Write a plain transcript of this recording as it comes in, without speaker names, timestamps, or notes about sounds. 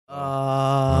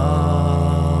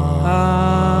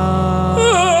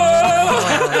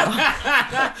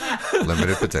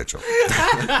Limited potential.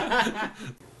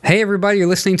 Hey everybody, you're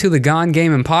listening to the Gone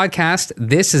Gaming Podcast.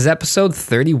 This is episode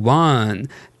 31.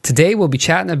 Today we'll be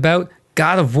chatting about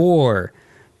God of War,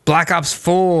 Black Ops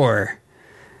 4,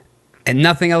 and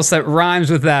nothing else that rhymes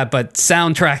with that but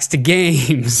soundtracks to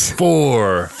games.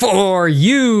 For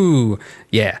you.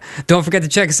 Yeah. Don't forget to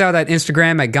check us out at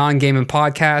Instagram at Gone Gaming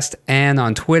Podcast and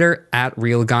on Twitter at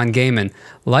Real Gone Gaming.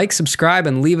 Like, subscribe,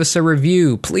 and leave us a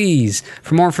review, please.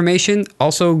 For more information,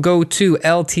 also go to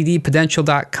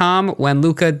ltdpotential.com when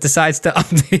Luca decides to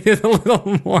update it a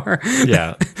little more.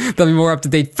 Yeah. There'll be more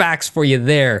up-to-date facts for you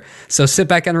there. So sit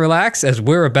back and relax as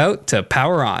we're about to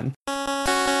power on.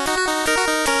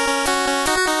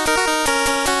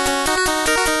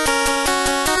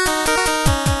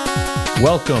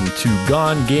 Welcome to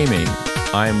Gone Gaming.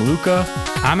 I'm Luca.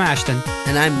 I'm Ashton.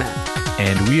 And I'm Matt.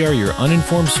 And we are your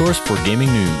uninformed source for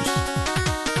gaming news.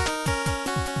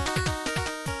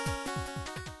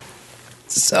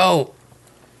 So,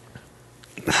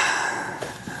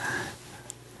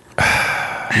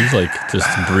 He's like just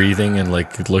breathing and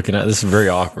like looking at this is very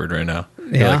awkward right now.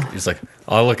 Yeah. He's like,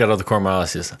 I'll look out of the corner of my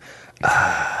eyes. It's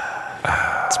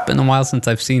been a while since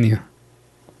I've seen you.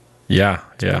 Yeah.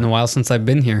 Been a while since I've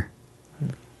been here.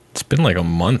 It's been like a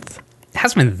month. It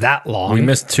hasn't been that long. We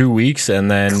missed 2 weeks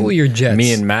and then Cool your jets.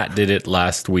 me and Matt did it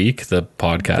last week, the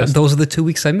podcast. Those are the 2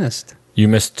 weeks I missed. You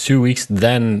missed 2 weeks,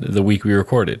 then the week we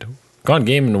recorded. Gone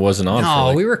Gaming wasn't on for No,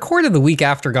 like, we recorded the week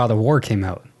after God of War came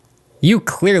out. You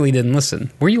clearly didn't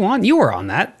listen. Were you on? You were on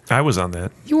that. I was on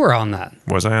that. You were on that.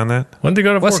 Was I on that? when did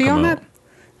God of War Was he come on out? that?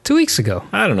 2 weeks ago.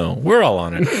 I don't know. We're all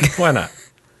on it. Why not?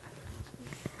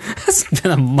 It's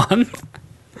been a month.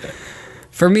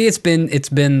 For me, it's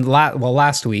been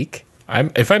last week.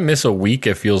 If I miss a week,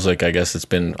 it feels like I guess it's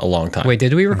been a long time. Wait,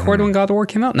 did we record when God of War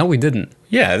came out? No, we didn't.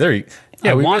 Yeah,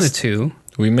 I we wanted missed, to.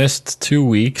 We missed 2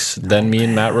 weeks. Then me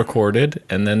and Matt recorded,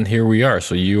 and then here we are.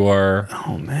 So you are,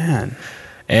 Oh man.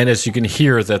 and as you can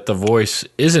hear, that the voice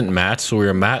isn't Matt, so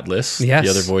we're Mattless. Yes.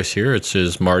 The other voice here, it's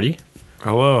just Marty.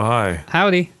 Hello, hi.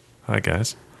 Howdy. Hi,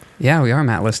 guys. Yeah, we are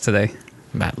Mattless today.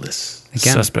 Mattless.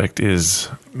 Again. Suspect is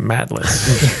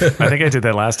Mattless. I think I did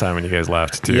that last time when you guys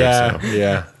laughed, too. Yeah, So.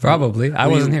 yeah. Probably. I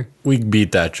wasn't here. We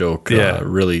beat that joke Yeah.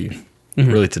 really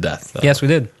to death. Yes, we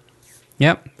did.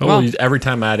 Yep. Oh, Well, every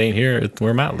time Matt ain't here,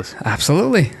 we're Mattless.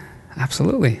 absolutely.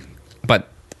 Absolutely. But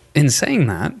in saying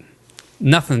that,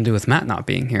 nothing to do with Matt not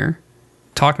being here.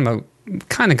 Talking about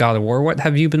kind of God of War, what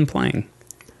have you been playing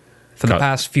for the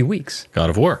past few weeks? God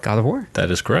of War. God of War. That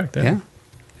is correct. Yeah.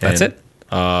 That's And, it.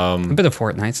 A bit of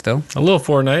Fortnite still. A little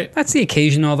Fortnite. That's the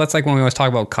occasional. That's like when we always talk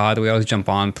about COD. We always jump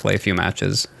on, play a few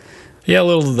matches. Yeah, a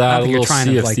little of I that. think A you're little trying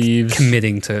Sea to of like Thieves.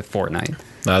 committing to Fortnite.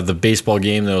 The baseball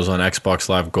game that was on Xbox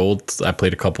Live Gold, I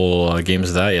played a couple games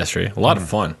of that yesterday. A lot of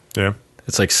fun. Yeah.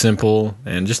 It's like simple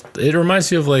and just, it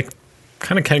reminds you of like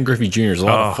kind of Ken Griffey Jr. It's a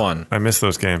lot of fun. I miss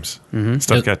those games.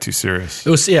 Stuff got too serious. It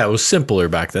was simpler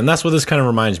back then. That's what this kind of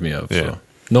reminds me of. Yeah. So.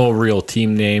 No real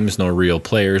team names, no real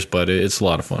players, but it's a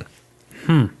lot of fun.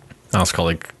 Now it's called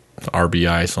like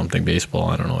RBI something baseball.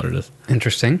 I don't know what it is.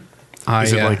 Interesting.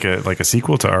 Is it like a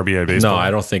sequel to RBI Baseball? No,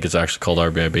 I don't think it's actually called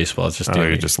RBI baseball. It's just Oh,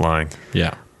 you're just lying.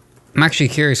 yeah. I'm actually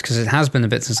curious because it has been a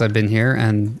bit since I've been here,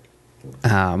 and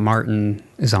Martin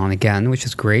is on again, which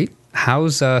is great.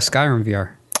 How's Skyrim VR?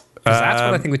 'Cause that's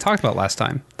what I think we talked about last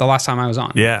time. The last time I was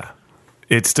on. Yeah.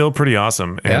 It's still pretty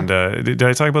awesome. Yeah? And did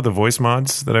I talk about the voice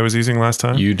mods that I was using last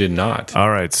time? You did not. All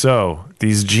right. So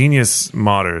these genius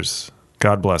modders,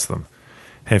 God bless them,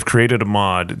 have created a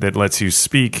mod that lets you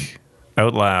speak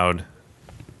out loud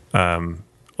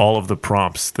all of the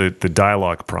prompts, the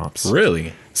dialogue prompts.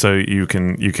 Really? So you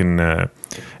can and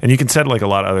you can set like a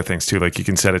lot of other things too. Like you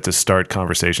can set it to start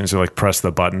conversations. So like press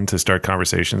the button to start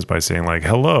conversations by saying like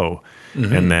hello,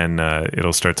 and then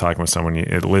it'll start talking with someone.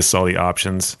 It lists all the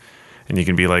options, and you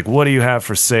can be like, "What do you have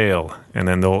for sale?" And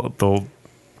then they'll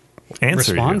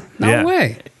answer Respond? you. No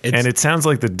way. And it sounds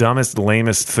like the dumbest,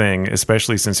 lamest thing,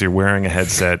 especially since you're wearing a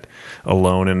headset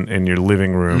alone in your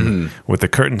living room with the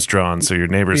curtains drawn so your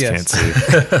neighbors Yes. can't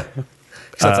see.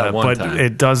 That's that one But time.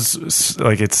 it does,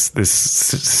 like, it's this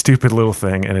stupid little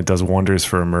thing, and it does wonders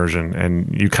for immersion.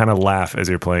 And you kind of laugh as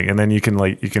you're playing, and then you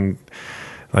can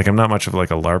I'm not much of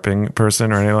like a LARPing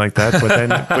person or anything like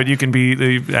that, but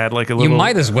you add like a little. You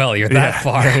might as well. You're that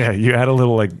far. Yeah, you add a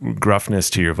little like gruffness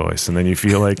to your voice, and then you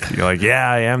feel like you're like, yeah,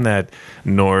 I am that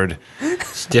Nord. Do you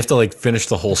have to like finish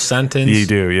the whole sentence? You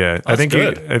do, yeah. That's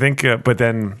good. I think, but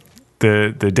then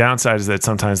the downside is that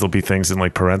sometimes there'll be things in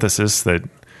like parentheses that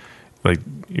like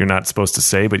you're not supposed to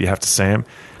say, but you have to say them.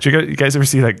 Did you guys ever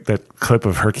see that clip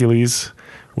of Hercules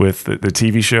with the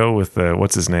TV show with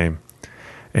what's his name?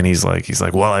 And he's like,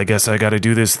 well, I guess I got to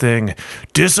do this thing.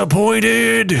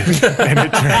 Disappointed. And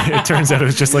it turns out it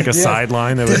was just like a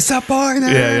sideline. That was, Disappointed.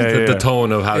 yeah. The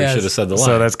tone of how he Yes. should have said the line.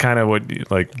 So that's kind of what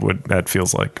that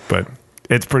feels like, but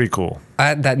it's pretty cool.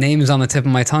 That name is on the tip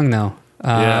of my tongue now.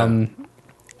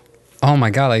 Oh my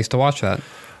god, I used to watch that.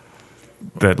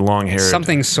 That long haired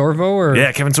Something Sorbo or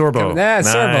Kevin Sorbo. Yeah,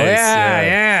 Sorbo. Nice,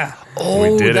 Yeah.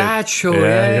 oh, did it. that show.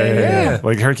 Yeah.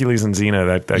 Like Hercules and Xena,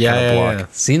 that kind of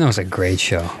block. Xeno's a great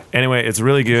show. Anyway, it's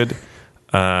really good,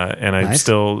 and I'm Nice.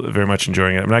 still very much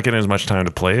enjoying it. I'm not getting as much time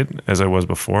to play it as I was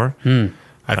before.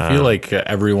 I feel like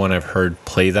everyone I've heard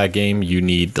play that game, you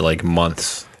need like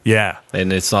months. Yeah,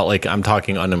 And it's not like I'm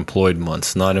talking unemployed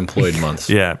months, not employed months.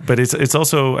 yeah, but it's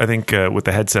also, I think, with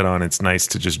the headset on, it's nice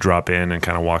to just drop in and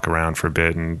kind of walk around for a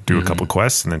bit and do a couple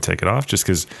quests and then take it off. Just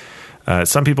because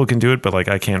some people can do it, but like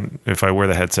I can't. If I wear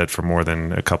the headset for more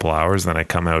than a couple hours, then I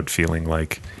come out feeling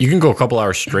like You can go a couple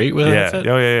hours straight with yeah, it.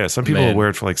 yeah. Some people Man. wear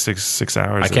it for like six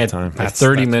hours I at a can't. time.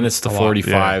 30 minutes to a lot.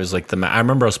 45 Yeah. is like I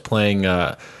remember I was playing.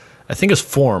 I think it's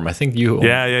Form. I think you.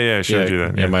 Yeah. I showed you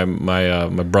that. Yeah,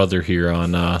 my brother here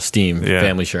on Steam, Yeah.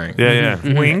 family sharing. Yeah.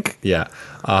 Wink. Yeah.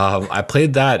 I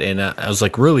played that and I was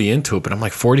like really into it, but I'm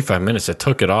like 45 minutes. I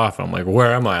took it off. I'm like,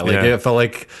 where am I? Like Yeah. it felt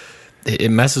like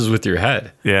it messes with your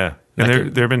head. Yeah.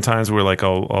 And there have been times where like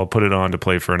I'll put it on to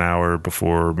play for an hour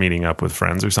before meeting up with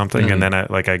friends or something, and then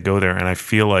I go there and I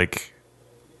feel like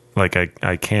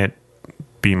I can't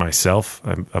be myself.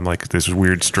 I'm like this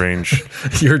weird, strange.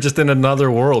 You're just in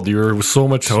another world. You're so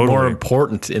much more Totally.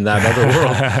 important in that other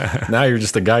world. Now you're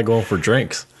just a guy going for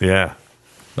drinks. Yeah.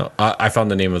 No, I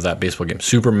found the name of that baseball game,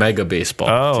 Super Mega Baseball.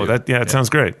 Oh, too. it sounds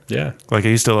great. Yeah, Like I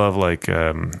used to love like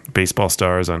Baseball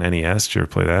Stars on NES. Did you ever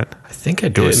play that? I think I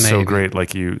It did. was so Maybe. great.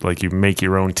 Like you make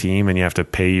your own team and you have to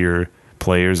pay your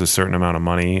players a certain amount of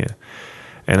money.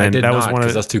 And I then did that not was one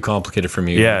because of that's too complicated for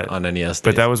me. Yeah, on NES.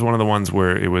 But days. that was one of the ones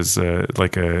where it was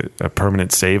like a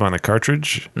permanent save on the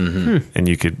cartridge, and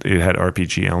it had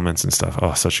RPG elements and stuff.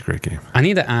 Oh, such a great game. I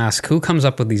need to ask who comes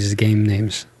up with these game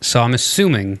names. So I'm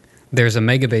assuming there's a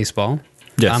Mega Baseball.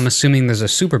 Yes. I'm assuming there's a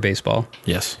Super Baseball.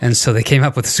 Yes, And so they came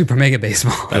up with Super Mega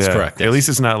Baseball. that's Yeah. correct. At yes. least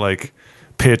it's not like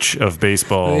pitch of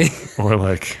baseball or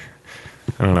like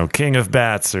I don't know, king of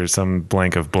bats or some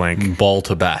blank of blank. Ball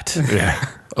to bat. Yeah.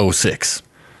 06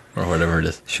 or whatever it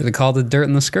is. Should have called it Dirt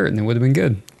in the Skirt and it would have been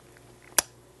good.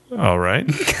 All right.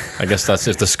 I guess that's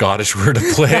if the Scottish were to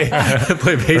play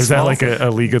play baseball. Is that like a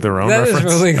League of Their Own That is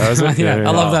reference? really Oh, is it? yeah,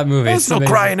 I love that movie. There's It's no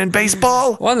amazing. crying in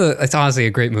baseball. It's honestly a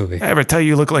great movie. I ever tell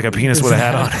you look like a penis with a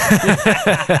hat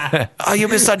on? Oh, you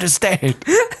misunderstand.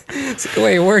 The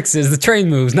way it works is the train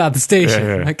moves, not the station.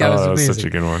 Yeah. That guy was That was amazing. such a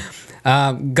good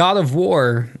one. God of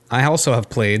War, I also have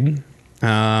played.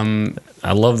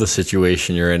 I love the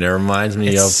situation you're in. It reminds me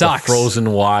It of sucks. the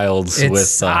Frozen Wilds It with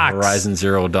sucks. Horizon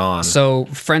Zero Dawn. So,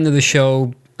 friend of the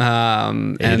show,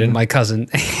 and Aiden? my cousin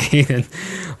Aiden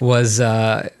was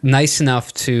nice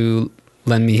enough to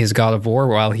lend me his God of War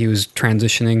while he was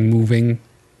transitioning, moving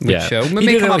the show. It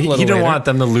may come up a little he didn't later. want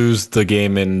them to lose the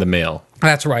game in the mail.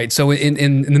 That's right. So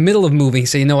in the middle of moving, he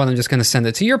said, you know what, I'm just going to send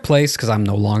it to your place because I'm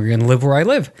no longer going to live where I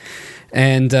live.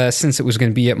 And since it was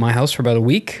going to be at my house for about a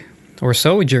week or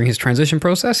so during his transition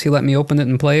process, he let me open it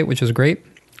and play it, which was great.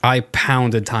 I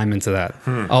pounded time into that.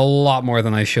 A lot more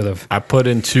than I should have. I put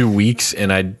in 2 weeks,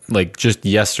 and I like just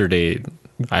yesterday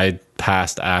I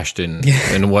passed Ashton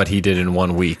in what he did in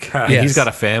 1 week. And Yes. he's got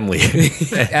a family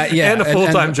Yeah, and a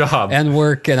full-time job. and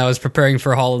work, and I was preparing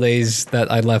for holidays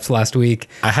that I left last week.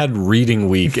 I had reading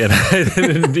week, and I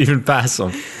didn't even pass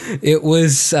them. It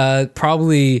was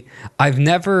probably I've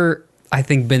never, I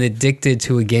think, been addicted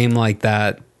to a game like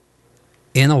that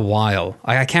in a while.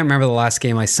 I can't remember the last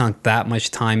game I sunk that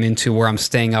much time into where I'm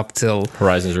staying up till,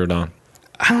 Horizon Zero Dawn.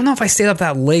 I don't know if I stayed up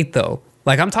that late though.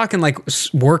 Like I'm talking like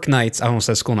work nights. I almost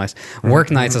said school nights.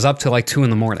 Work nights is up till like 2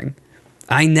 a.m.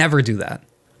 I never do that.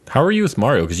 How are you with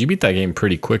Mario? Because you beat that game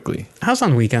pretty quickly. I was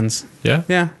on weekends. Yeah?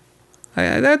 Yeah,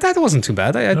 that wasn't too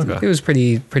bad. Okay. It was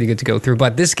pretty good to go through.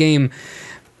 But this game,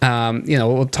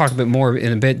 we'll talk a bit more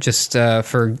in a bit. Just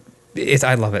for it,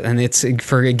 I love it, and it's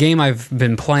for a game I've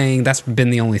been playing. That's been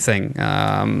the only thing.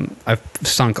 I've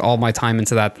sunk all my time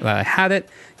into that. I had it,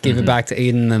 gave it back to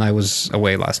Aiden, and I was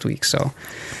away last week. So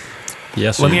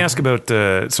Yes. Let me ask about.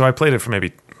 So I played it for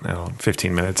maybe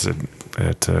 15 minutes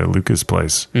at Luca's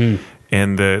place,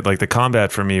 and the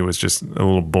combat for me was just a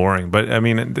little boring. But I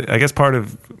mean, I guess part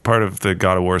of the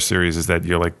God of War series is that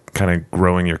you're like kind of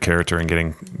growing your character and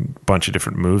getting a bunch of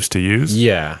different moves to use.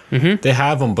 Yeah. They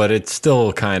have them, but it's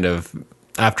still kind of.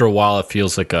 after a while, it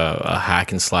feels like a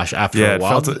hack and slash. After Yeah, a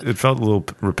while, it felt a little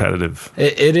repetitive.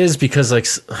 it is because like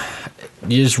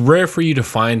it's rare for you to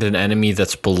find an enemy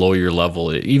that's below your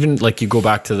level. Even like you go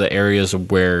back to the areas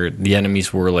of where the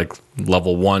enemies were like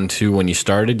level 1, 2 when you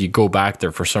started. You go back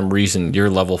there for some reason. You're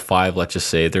level 5, let's just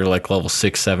say they're like level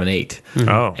 6, 7, 8,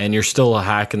 Oh, and you're still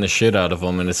hacking the shit out of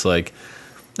them. And it's like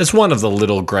it's one of the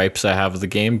little gripes I have of the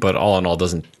game, but all in all,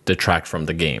 doesn't detract from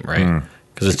the game, right?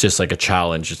 Because it's just like a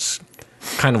challenge. It's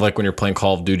kind of like when you're playing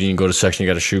Call of Duty and you go to a section, you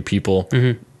got to shoot people.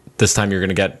 This time you're going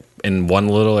to get in one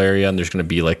little area and there's going to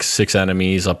be like 6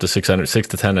 enemies, up to 6 to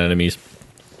 10 enemies,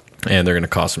 and they're going to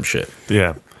cause some shit.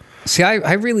 yeah. See,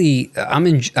 I really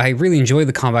enjoy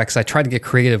the combat because I try to get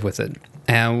creative with it.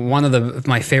 And one of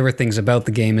my favorite things about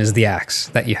the game is the axe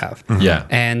that you have. Yeah.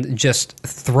 And just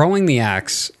throwing the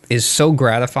axe is so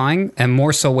gratifying, and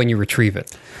more so when you retrieve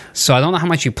it. So I don't know how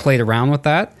much you played around with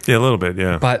that, Yeah, a little bit,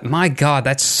 yeah. but my God,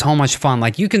 that's so much fun.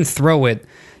 Like you can throw it,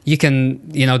 you can,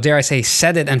 dare I say,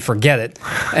 set it and forget it,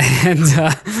 and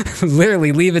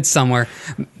literally leave it somewhere,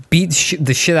 beat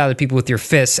the shit out of people with your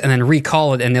fists, and then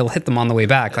recall it, and they'll hit them on the way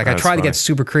back. Like I That's try to funny. get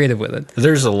super creative with it,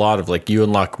 There's a lot of like you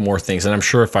unlock more things, and I'm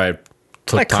sure if I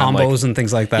took like time, combos and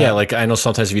things like that. yeah, like I know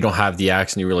sometimes if you don't have the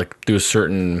axe and you were like do a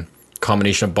certain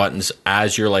combination of buttons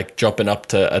as you're like jumping up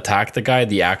to attack the guy,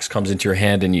 the axe comes into your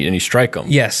hand and you strike him.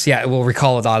 Yes, yeah, it will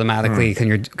recall it automatically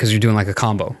because you're doing like a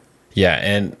combo.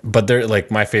 Yeah, but they're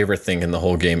like my favorite thing in the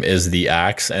whole game is the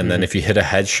axe, and then if you hit a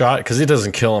headshot, because it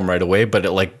doesn't kill him right away, but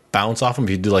it like bounce off him.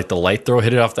 If you do like the light throw,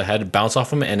 hit it off the head, bounce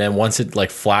off him, and then once it like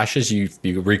flashes, you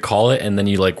recall it, and then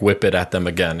you like whip it at them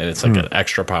again, and it's like an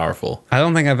extra powerful. I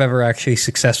don't think I've ever actually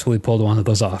successly pulled one of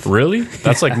those off. Really?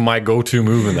 That's like my go-to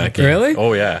move in that game. Really?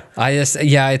 Oh yeah.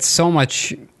 It's so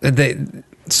much.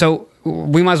 So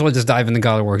we might as well just dive into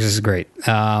God of War because this is great.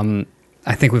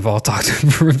 I think we've all talked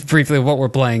briefly of what we're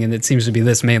playing, and it seems to be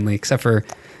this mainly, except for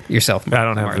yourself. I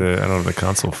don't have Martin. the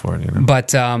console for it, But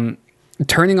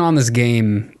turning on this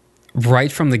game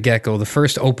right from the get-go, the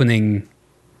first opening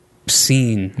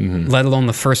scene, let alone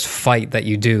the first fight that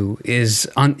you do, is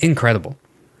incredible.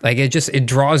 Like it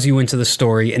draws you into the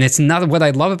story, and it's not what I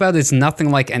love about it. It's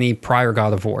nothing like any prior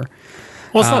God of War.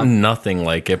 Well, it's not nothing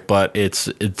like it, but it's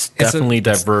definitely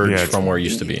diverged yeah, from where it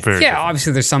used to be. very Yeah, different.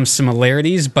 obviously there's some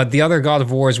similarities, but the other God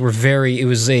of Wars were it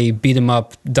was a beat 'em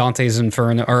up, Dante's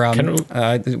Inferno, or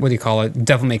what do you call it?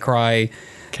 Devil May Cry.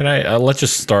 Can I let's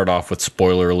just start off with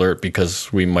spoiler alert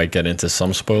because we might get into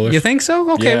some spoilers. You think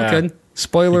so? Okay, Yeah. we could.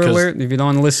 Spoiler Because- alert. If you don't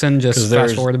want to listen, just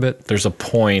fast forward a bit. There's a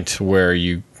point where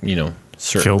you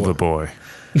certain Killed the boy.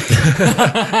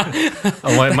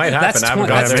 Oh, it might happen. I haven't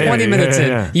got That's there. 20 maybe. minutes Yeah,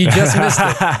 in. yeah. You just missed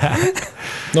it.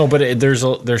 No, but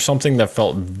there's something that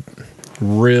felt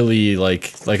really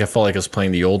like I felt like I was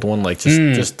playing the old one. Like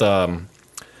it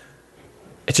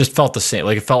just felt the same.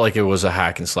 Like it felt like it was a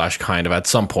hack and slash kind of at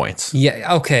some points.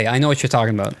 Yeah, okay. I know what you're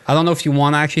talking about. I don't know if you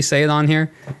want to actually say it on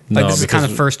here. Like No, this is kind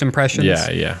of because- first impressions.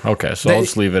 Yeah. Okay, so I'll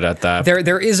just leave it at that.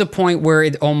 There is a point where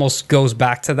it almost goes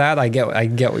back to that. I get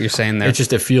what you're saying there.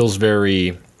 It feels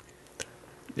very.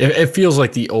 It feels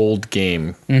like the old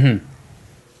game.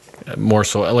 More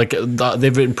so, like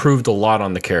they've improved a lot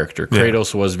on the character.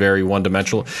 Kratos was very one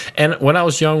dimensional, and when I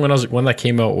was young, when that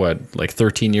came out, like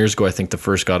 13 years ago, I think the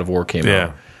first God of War came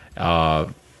out. I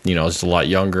was a lot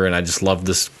younger, and I just loved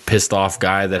this pissed off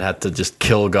guy that had to just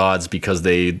kill gods because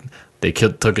they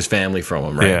took his family from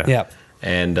him, right? Yeah. yeah.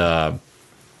 And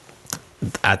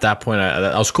at that point,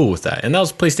 I was cool with that, and that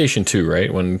was PlayStation 2,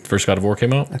 right? When first God of War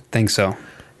came out, I think so.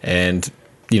 and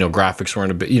graphics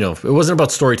weren't a bit, it wasn't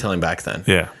about storytelling back then.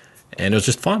 Yeah. And it was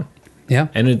just fun. Yeah.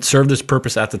 And it served its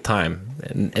purpose at the time.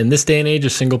 And in this day and age, a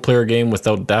single player game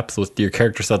without depth, with your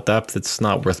characters without depth, it's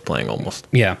not worth playing almost.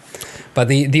 Yeah. But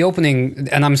the opening,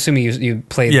 and I'm assuming you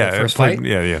played Yeah. the first fight.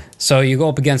 Yeah. So you go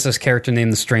up against this character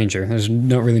named the Stranger. There's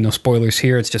no spoilers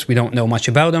here. It's just we don't know much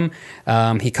about him.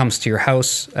 He comes to your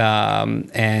house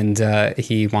and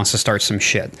he wants to start some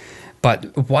shit.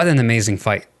 But what an amazing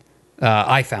fight.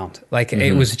 I found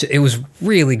it was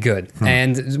really good.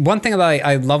 And one thing that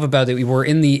I love about it, we were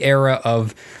in the era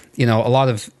of a lot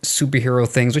of superhero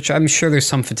things, which I'm sure there's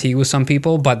some fatigue with some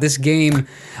people. But this game,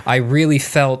 I really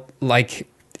felt like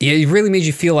it really made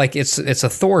you feel like it's a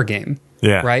Thor game.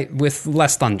 Yeah. Right? With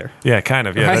less thunder. Yeah, kind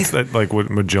of. Yeah, Right? that's that, like what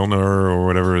Mjolnir or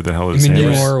whatever the hell his name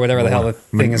Manure is. or whatever the hell the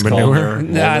thing is Manure? called.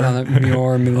 Nah, I don't know.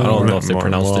 Manure, I don't know if they More-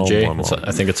 pronounced the J. more- more.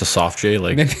 I think it's a soft J.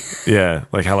 Like, Yeah,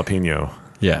 like jalapeno.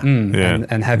 yeah. Yeah.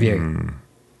 and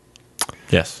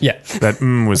Yes. Yeah. That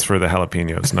was for the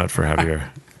jalapenos, not for Javier.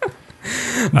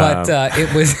 But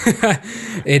it was,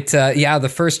 the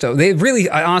first, they really,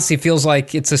 it honestly feels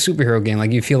like it's a superhero game.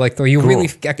 Like you feel like Thor, you really,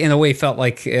 in a way, felt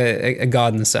like a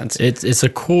god in a sense. It's a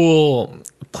cool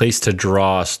place to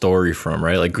draw a story from,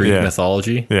 right? Like Greek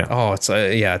mythology. Yeah. Oh,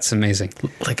 it's amazing.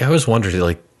 Like I always wondered,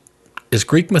 like, is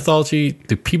Greek mythology,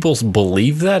 do people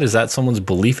believe that? Is that someone's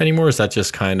belief anymore? Is that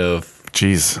just kind of...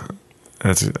 Jeez.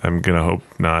 I'm going to hope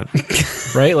not.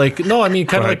 Right? Like, no, I mean,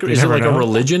 kind of But like, you is it never like know. a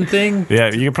religion thing?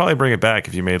 Yeah, you could probably bring it back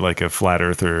if you made like a flat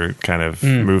earther kind of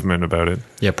movement about it.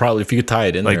 Yeah, probably if you could tie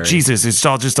it in Like, there. Jesus, it's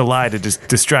all just a lie to just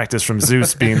distract us from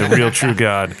Zeus being the real true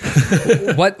God.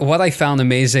 What I found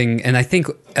amazing, and I think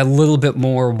a little bit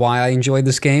more why I enjoyed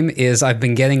this game, is I've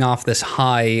been getting off this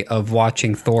high of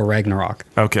watching Thor Ragnarok.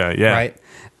 Okay, yeah. Right?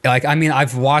 Like, I mean,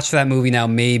 I've watched that movie now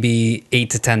maybe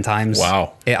 8 to 10 times.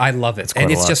 Wow. I love it. quite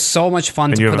And a it's lot. just so much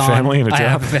fun And to you put have a on. family and a I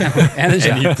job? have a family and a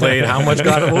job. And you played how much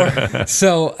God of War?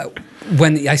 So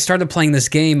when I started playing this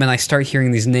game and I start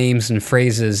hearing these names and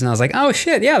phrases, and I was like, oh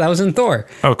shit, yeah, that was in Thor.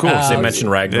 Oh, cool. They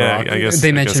mentioned Ragnarok. Yeah, I guess. They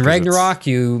I mentioned guess 'cause it's-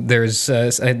 Ragnarok. There's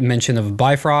a mention of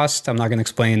Bifrost. I'm not going to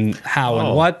explain how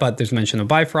and what, but there's mention of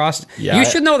Bifrost. Yeah, You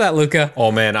should know that, Luca.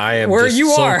 Oh, man, I am Where just you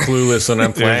so are. clueless when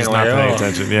I'm Yeah, playing. just not Like, paying oh,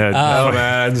 attention. Yeah. oh,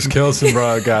 man, just kill some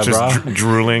guy, just bro.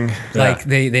 drooling. Like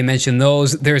they mention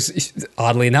those. There's,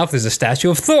 oddly enough, there's a statue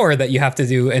of Thor that you have to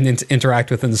do and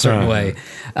interact with in a certain way.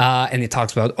 And it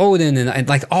talks about Odin and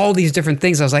like all these different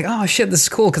things. I was like, oh shit, this is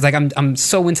cool because like I'm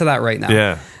so into that right now.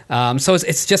 Yeah. So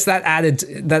it's just that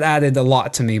added a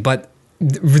lot to me. But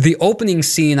the opening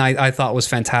scene I thought was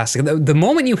fantastic. The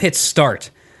moment you hit start,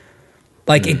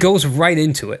 like it goes right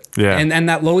into it. Yeah. And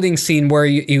that loading scene where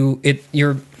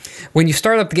you're when you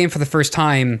start up the game for the first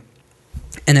time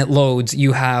and it loads,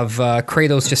 you have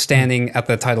Kratos just standing at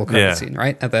the title credit scene,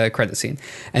 right? At the credit scene.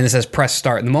 And it says press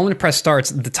start. And the moment it press starts,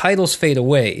 the titles fade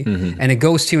away and it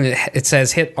goes to, and it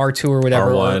says hit R2 or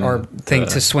whatever, R1, or thing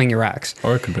to swing your axe.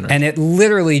 Or it could be And it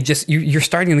literally just, you're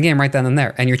starting the game right then and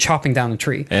there, and you're chopping down a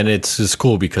tree. And it's just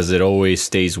cool because it always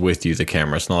stays with you, the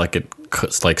camera. It's not like it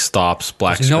like stops,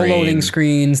 black There's screen. no loading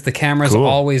screens. The camera's Cool.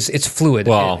 always, it's fluid.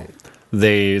 Well,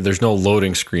 there's no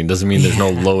loading screen. Doesn't mean there's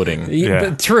no loading. Yeah.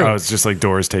 But true. Oh, it's just like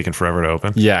doors taking forever to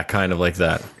open. Yeah, kind of like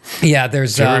that. Yeah,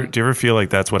 there's... Do you ever feel like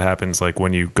that's what happens like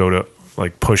when you go to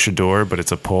like push a door, but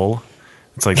it's a pull?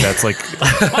 It's like that's like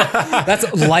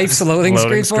that's life's loading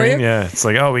screen for you? Yeah. It's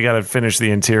like, oh, we got to finish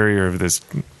the interior of this.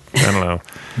 I don't know.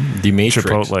 The Matrix.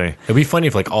 Chipotle. It'd be funny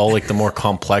if like all like the more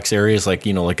complex areas, like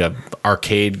like a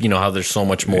arcade. You know how there's so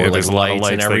much more Yeah, like there's a lot of lights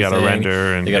and lights they everything. gotta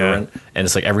render and- They gotta yeah. and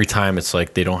it's like every time it's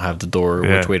like they don't have the door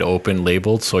Yeah. which way to open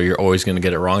labeled, so you're always gonna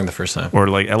get it wrong the first time. Or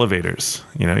like elevators.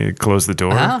 You close the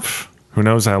door. Uh-huh. Who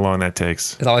knows how long that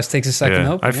takes? It always takes a second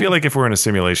Yeah. open. I feel like if we're in a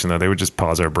simulation, though, they would just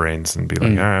pause our brains and be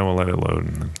like, all right, we'll let it load.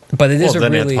 And But it is Well, then a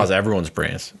they have to really... pause everyone's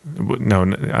brains. no,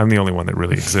 I'm the only one that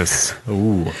really exists.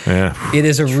 Ooh, Yeah. It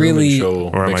is a Truman really... Show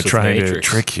Or am I mixed with trying to Matrix.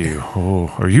 trick you?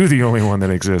 Oh, are you the only one that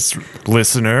exists,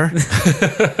 listener?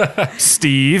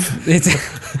 Steve? It's,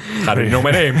 How do you know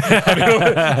my name?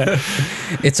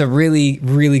 it's a really,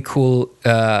 really cool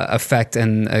effect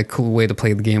and a cool way to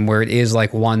play the game where it is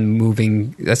like one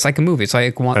moving... It's like a movie. It's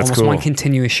like almost cool. one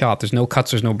continuous shot. There's no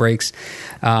cuts. There's no breaks.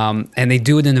 And they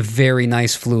do it in a very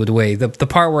nice, fluid way. The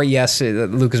part where, yes,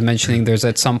 Luke is mentioning, there's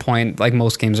at some point, like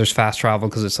most games, there's fast travel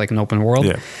because it's like an open world.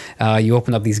 Yeah. You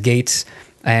open up these gates,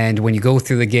 and when you go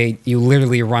through the gate, you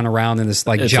literally run around in this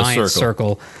like It's a giant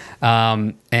circle.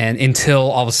 and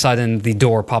until all of a sudden the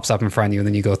door pops up in front of you, and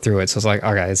then you go through it. So it's like,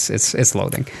 okay, it's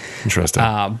loading. Interesting.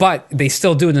 But they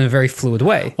still do it in a very fluid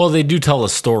way. Well, they do tell a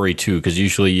story too, because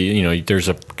usually there's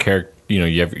a character.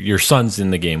 You have your son's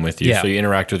in the game with you, Yeah. so you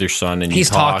interact with your son, and He's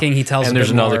you talk, talking, he tells and a there's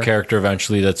bit another more. character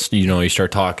eventually that's you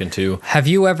start talking to. Have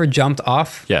you ever jumped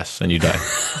off? Yes, and you die.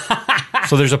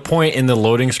 So there's a point in the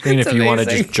loading screen It's if you want to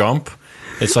amazing. just jump.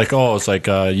 It's like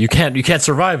you can't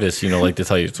survive this. Like they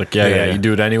tell you, it's like yeah, you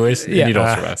do it anyways, and you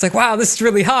don't survive. It's like, wow, this is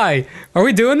really high. Are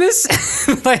we doing this?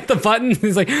 Like the button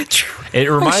is like, It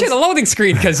oh reminds shit, a loading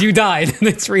screen because you died and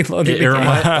it's reloading. it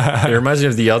reminds me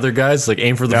of the other guys, like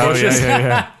aim for the oh, bushes.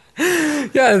 yeah.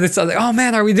 Yeah, it's like, oh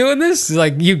man, are we doing this? It's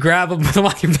like you grab them, put them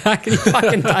on your back, and you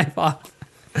fucking dive off.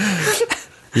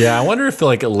 Yeah, I wonder if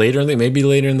like maybe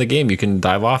later in the game you can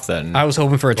dive off that. And, I was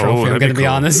hoping for a trophy. I'm that'd going be to be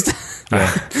cool. honest.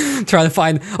 Trying to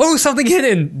find something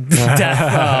hidden. Death.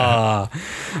 Ah.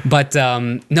 But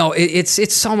no,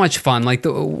 it's so much fun. Like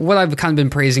what I've kind of been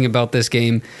praising about this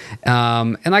game,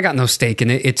 and I got no stake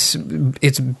in it.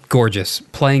 It's gorgeous.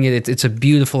 Playing it, it's a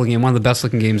beautiful game. One of the best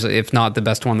looking games, if not the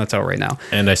best one that's out right now.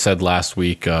 And I said last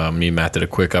week, me and Matt did a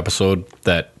quick episode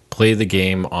that play the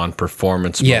game on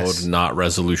performance Yes. mode, not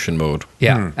resolution mode.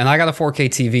 Yeah, and I got a 4K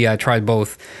TV. I tried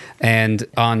both, and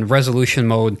on resolution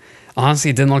mode, honestly,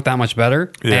 it didn't look that much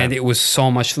better, Yeah. and it was so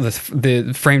much.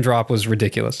 The frame drop was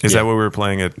ridiculous. Is that what we were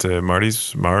playing at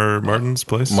Martin's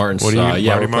place? Martin's, What do you,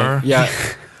 yeah, Marty we're playing- Mar? yeah.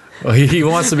 Well, he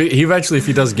wants to be. He eventually, if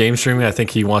he does game streaming, I think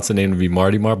he wants the name to be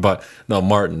Marty Mar. But no,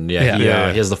 Martin. Yeah,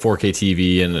 Yeah. He has the 4K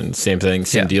TV and same thing,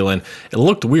 same Yeah. deal. And it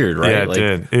looked weird, right? Yeah, it Like,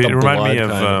 did. the It reminded me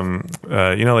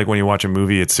blood of, you know, like when you watch a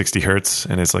movie at 60 hertz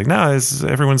and it's like, no,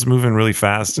 everyone's moving really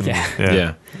fast. And, Yeah.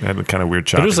 Yeah. It had kind of weird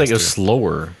But it was like it choppiness was to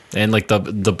slower, and like the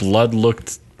blood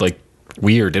looked like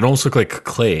weird. It almost looked like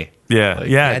clay. Yeah, Like-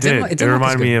 yeah, it it didn't did. look- it It didn't look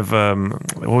as reminded me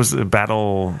of what was the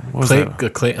battle? What was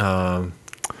that? Clay.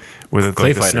 With it, Clay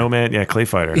like the Fighter. snowman? Yeah, Clay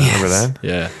Fighter. Remember that?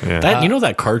 Yeah. Yeah. That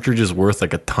that cartridge is worth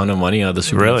like a ton of money out of the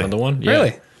Super Really? Nintendo one. Yeah.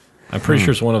 Really? I'm pretty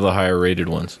sure it's one of the higher rated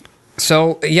ones.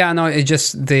 So yeah, no, it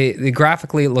just the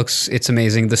graphically it's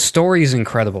amazing. The story is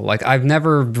incredible. Like I've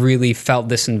never really felt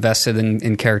this invested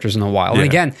in characters in a while. And Yeah.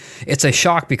 again, it's a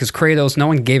shock because Kratos, no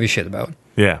one gave a shit about.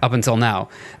 Yeah. Up until now,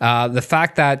 the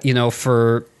fact that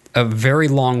for a very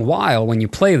long while when you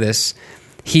play this,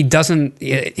 he doesn't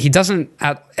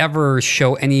ever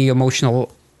show any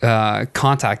emotional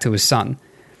contact to his son.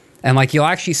 And like you'll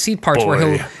actually see parts where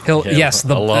Boy. he'll Yeah, yes,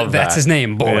 I love that's that. his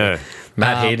name, boy. Yeah.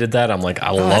 Matt hated that. I'm like,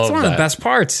 I love That's one that. of the best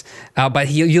parts. But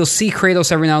you'll see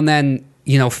Kratos every now and then,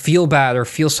 feel bad or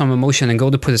feel some emotion and go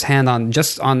to put his hand on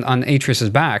Atreus's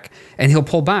back, and he'll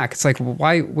pull back. It's like,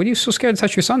 why? What are you so scared to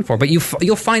touch your son for? But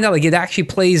you'll find out like it actually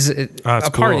plays a That's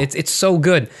part. cool. It's so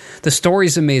good. The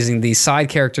story's amazing. The side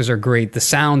characters are great. The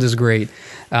sound is great.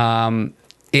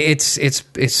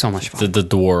 It's so much fun. The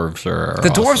dwarves are The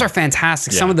dwarves awesome. are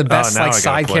fantastic. Yeah. Some of the best now I like gotta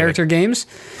side play character games.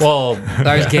 Well,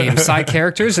 There's games, side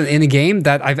characters in a game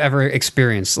that I've ever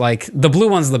experienced. Like the blue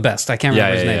one's the best. I can't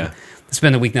remember his name. yeah. It's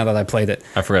been a week now that I played it.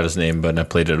 I forgot his name, but I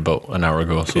played it about an hour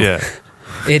ago. So Yeah.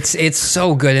 It's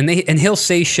so good, and he'll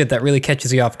say shit that really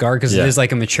catches you off guard because Yeah. it is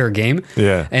like a mature game.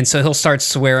 Yeah. and so he'll start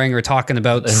swearing or talking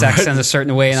about sex in a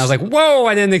certain way, and I was like, "Whoa,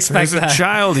 I didn't expect There's a that."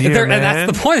 child here, And man.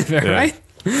 that's the point of it, Yeah. right?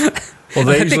 Well,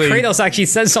 I they think usually, Kratos actually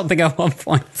says something at one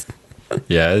point.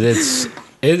 yeah,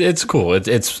 it's cool.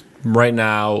 It's right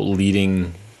now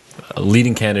leading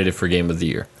candidate for game of the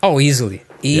year. Oh, easily.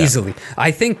 I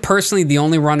think personally, the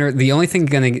only thing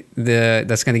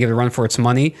that's gonna give it a run for its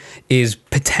money is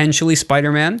potentially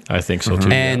Spider-Man I think so too.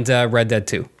 and Red Dead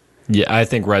 2. Yeah, I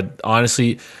think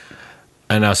honestly,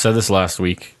 and I said this last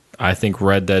week, I think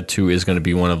Red Dead 2 is going to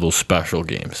be one of those special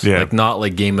games. Yeah. Like not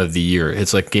like game of the year.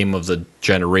 It's like game of the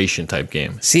generation type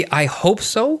game. See, I hope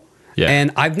so. Yeah. And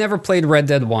I've never played Red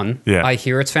Dead 1. Yeah. I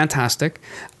hear it's fantastic.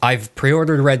 I've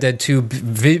pre-ordered Red Dead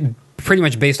 2 pretty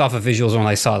much based off of visuals when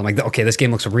I saw it. I'm like, okay, this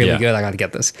game looks really Yeah. good. I got to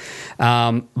get this.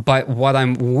 But what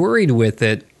I'm worried with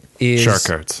it is... Shark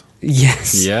cards.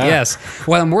 Yes. Yeah. Yes.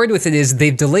 What I'm worried with it is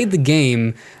they've delayed the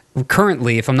game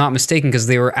currently, if I'm not mistaken, because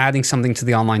they were adding something to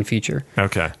the online feature.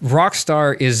 Okay.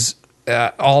 Rockstar is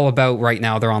all about right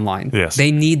now their online. Yes.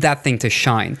 They need that thing to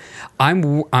shine.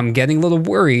 I'm getting a little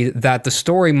worried that the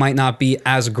story might not be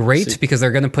as great because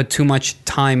they're going to put too much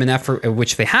time and effort,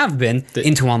 which they have been,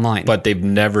 into online. But they've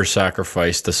never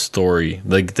sacrificed the story,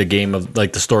 like the game of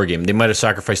like the story game. They might have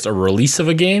sacrificed a release of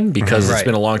a game because it's Right.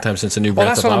 been a long time since a new Well, Grand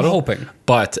that's Theft what I'm Auto. hoping.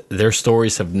 But their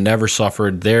stories have never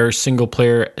suffered. Their single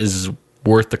player is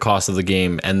worth the cost of the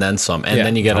game and then some. And Yeah,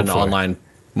 then you get hopefully. an online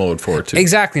mode for it too.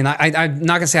 Exactly, and I'm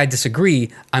not gonna say I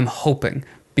disagree. I'm hoping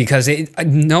because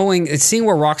seeing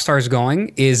where Rockstar is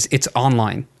going is it's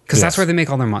online because that's Yes. where they make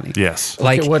all their money. Yes.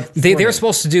 Like Look at what they were Fortnite-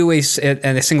 supposed to do a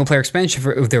single player expansion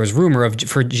for there was rumor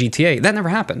for GTA that never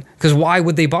happened because why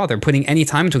would they bother putting any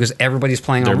time into it because everybody's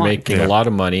playing They're online. making Yeah. a lot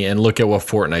of money, and look at what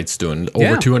Fortnite's doing. Over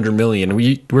Yeah. 200 million.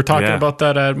 We're talking Yeah. about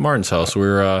that at Martin's house.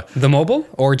 We're The mobile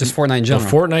or just Fortnite in general.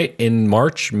 Fortnite in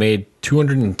March made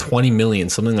 220 million,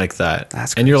 something like that.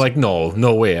 That's and you're like, no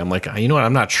way. I'm like, you know what?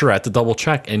 I'm not sure. I have to double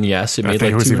check. And yes, it made think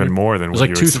like it was 200 even more than it was what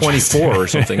like you were 224 or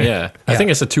something. Yeah, I think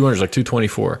it's a 200, like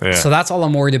 224. Yeah. So that's all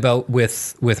I'm worried about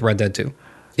with Red Dead 2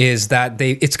 is that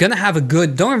it's going to have a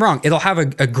good, don't get me wrong, it'll have a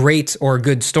great or a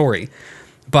good story,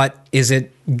 but is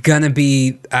it going to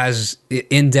be as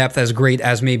in-depth, as great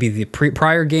as maybe the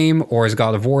prior game or as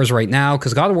God of War is right now?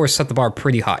 Because God of War set the bar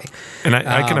pretty high. And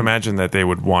I can imagine that they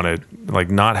would want to like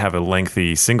not have a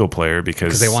lengthy single player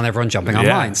because They want everyone jumping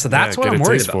online. So that's what get I'm a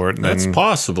worried taste about. for it, and That's then,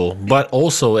 possible, but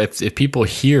also if people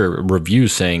hear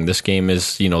reviews saying this game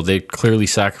is, they clearly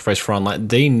sacrificed for online,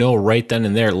 they know right then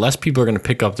and there less people are going to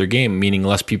pick up their game, meaning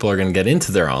less people are going to get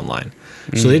into their online.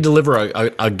 So they deliver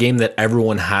a game that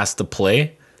everyone has to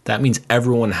play. that means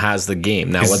everyone has the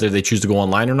game. Now, whether they choose to go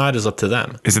online or not is up to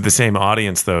them. Is it the same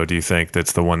audience, though, do you think,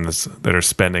 that's the ones that are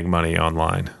spending money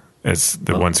online as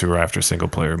the ones who are after single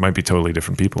player? It might be totally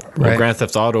different people. Well, Right. Grand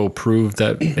Theft Auto proved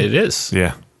that it is.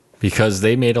 Yeah. Because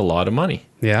they made a lot of money.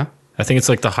 Yeah. I think it's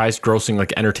like the highest grossing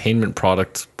like entertainment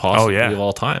product possibly yeah. of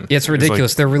all time. Yeah, it's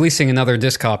ridiculous. They're releasing another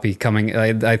disc copy coming,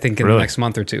 I think, in the Really? next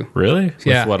month or two. Really? With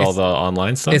Yeah, what, all it's- the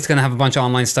online stuff? It's going to have a bunch of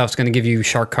online stuff. It's going to give you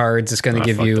shark cards. It's going to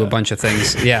give fuck you a that. bunch of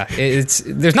things. Yeah,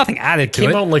 there's nothing added to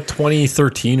Came it. out in like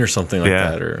 2013 or something like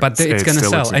Yeah. that. Or But it's It going to still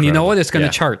sell. looks And you know incredible. what? It's going to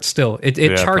Yeah. chart still. It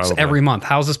Yeah, charts probably. every month.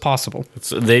 How's this possible?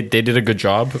 so they did a good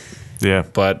job. Yeah.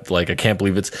 But like I can't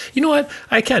believe it's, you know what,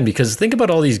 I can, because think about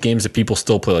all these games that people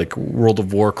still play, like World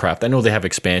of Warcraft. I know they have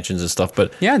expansions and stuff,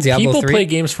 but Yeah, Diablo people 3. play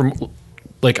games from,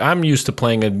 like, I'm used to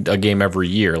playing a game every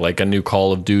year, like a new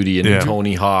Call of Duty, a new Yeah.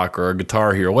 Tony Hawk, or a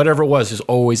Guitar Hero, whatever it was, is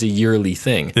always a yearly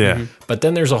thing. Yeah. But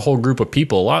then there's a whole group of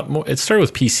people, a lot more. It started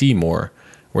with PC more,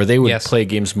 where they would Yes. play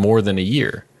games more than a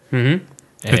year. Mm-hmm.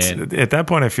 It's, And at that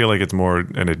point, I feel like it's more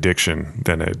an addiction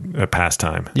than a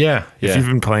pastime. yeah, If you've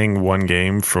been playing one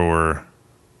game for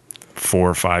 4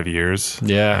 or 5 years,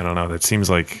 Yeah. I don't know. That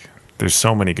seems like there's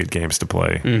so many good games to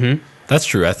play. that's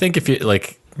true. I think if you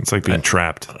like, It's like being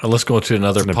trapped. let's go to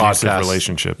another It's an abusive podcast.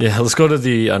 relationship. Yeah, let's go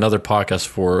to another podcast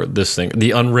for this thing.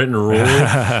 The unwritten rule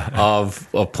of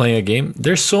playing a game.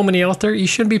 There's so many out there. You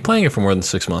shouldn't be playing it for more than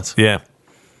 6 months. Yeah.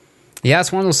 Yeah,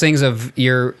 it's one of those things of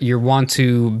you want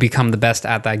to become the best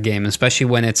at that game, especially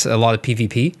when it's a lot of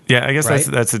PvP. Yeah, I guess Right.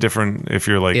 that's a different, if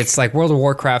you're like, It's like World of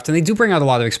Warcraft, and they do bring out a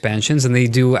lot of expansions, and they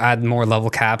do add more level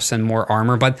caps and more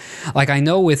armor. But like I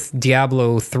know with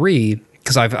Diablo 3,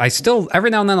 because I still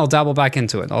every now and then I'll dabble back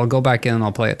into it. I'll go back in and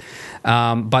I'll play it.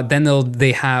 But then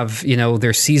they have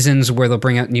their seasons where they'll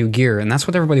bring out new gear, and that's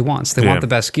what everybody wants. They Yeah. want the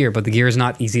best gear, but the gear is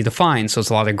not easy to find, so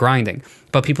it's a lot of grinding.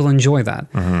 But people enjoy that,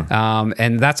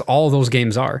 and that's all those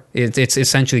games are. It's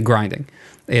essentially grinding.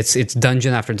 It's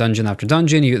dungeon after dungeon after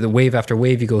dungeon. The wave after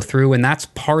wave you go through, and that's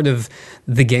part of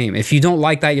the game. If you don't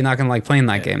like that, you're not going to like playing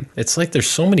that game. It's like there's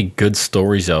so many good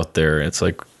stories out there. It's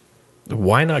like,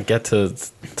 why not get to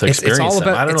experience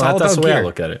them? I don't know. That's the way I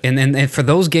look at it. And for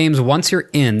those games, once you're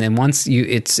in, and once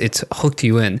it's hooked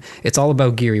you in, it's all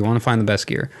about gear. You want to find the best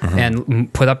gear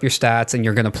and put up your stats, and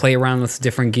you're going to play around with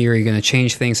different gear. You're going to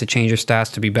change things to change your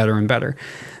stats to be better and better.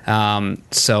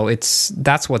 So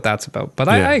that's what that's about. But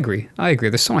Yeah. I agree.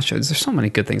 There's so many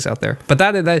good things out there. But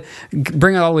that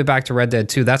bring it all the way back to Red Dead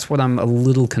 2. That's what I'm a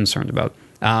little concerned about.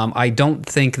 I don't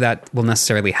think that will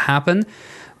necessarily happen.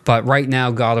 But right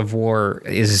now, God of War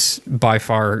is by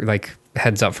far like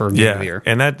heads up for a game of the year.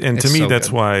 And to It's me, so that's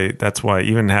good. why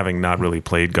even having not really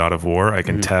played God of War, I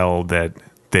can Mm-hmm. tell that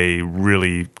they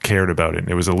really cared about it.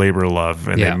 It was a labor of love,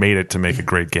 and Yeah. they made it to make a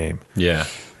great game. Yeah.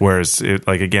 Whereas,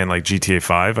 like GTA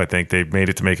 5, I think they made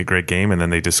it to make a great game, and then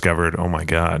they discovered, oh my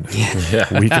god,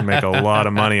 we can make a lot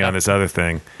of money on this other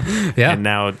thing. Yeah. And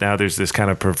now there's this kind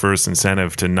of perverse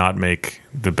incentive to not make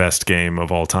the best game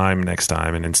of all time next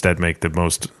time, and instead make the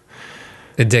most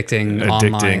addicting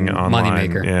online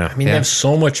moneymaker. Yeah. I mean, they have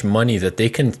so much money that they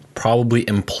can probably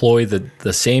employ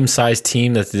the same size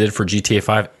team that they did for GTA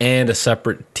 5 and a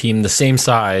separate team the same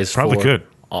size Probably could.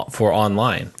 For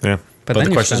online. Yeah. But then the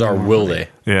you're questions are, spending more will money.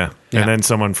 they? Yeah. Yeah. And then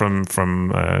someone from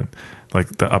like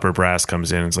the upper brass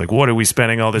comes in and it's like, what are we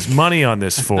spending all this money on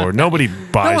this for? Nobody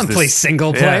buys No one this. plays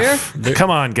single player. Yeah. Come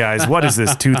on, guys. What is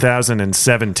this,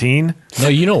 2017? No,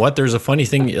 you know what? There's a funny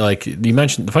thing. Like you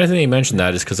mentioned, the funny thing that you mentioned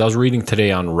that is because I was reading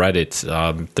today on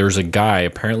Reddit. There's a guy.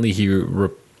 Apparently,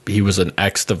 he was an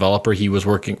ex-developer. He was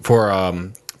working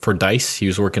for DICE. He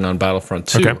was working on Battlefront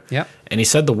 2. Okay. Yep. And he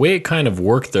said the way it kind of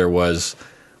worked there was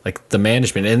like the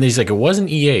management, and he's like, it wasn't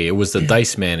EA, it was the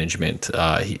DICE management.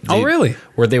 Really?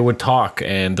 Where they would talk,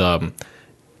 and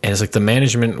it's like the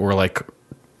management were like,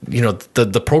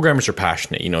 the programmers are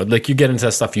passionate. Like you get into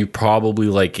that stuff, you probably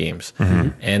like games,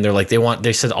 and they're like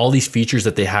they said all these features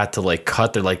that they had to like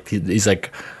cut. They're like, he's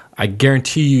like, I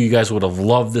guarantee you guys would have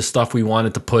loved this stuff we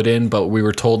wanted to put in, but we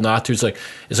were told not to. It's like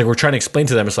we're trying to explain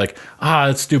to them. It's like,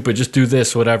 it's stupid. Just do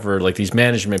this, whatever. Like these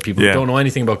management people who don't know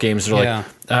anything about games. They're like,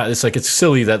 it's like, it's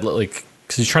silly that like,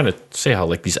 because he's trying to say how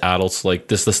like these adults, like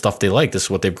this is the stuff they like. This is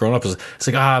what they've grown up as. It's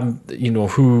like,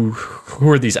 who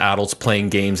are these adults playing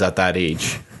games at that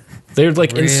age? They're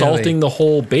like Really? insulting the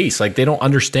whole base. Like they don't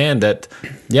understand that,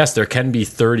 yes, there can be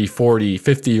 30, 40,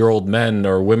 50-year-old men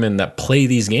or women that play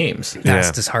these games. That's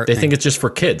Yeah. disheartening. They think it's just for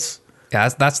kids. Yeah,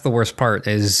 that's the worst part.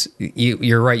 Is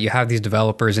you're right. You have these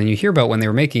developers, and you hear about when they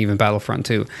were making even Battlefront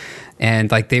 2,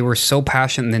 and like they were so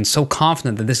passionate and so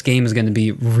confident that this game is going to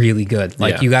be really good.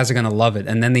 Like Yeah. you guys are going to love it,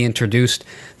 and then they introduced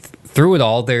through it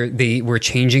all, they were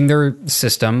changing their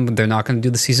system. They're not going to do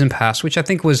the season pass, which I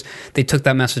think was they took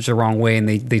that message the wrong way, and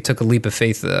they took a leap of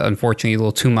faith, unfortunately, a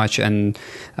little too much, and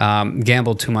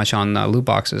gambled too much on loot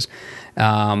boxes.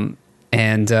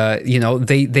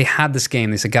 They had this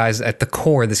game. They said, guys, at the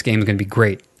core, this game is going to be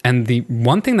great. And the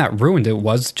one thing that ruined it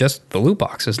was just the loot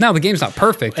boxes. Now the game's not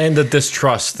perfect, and the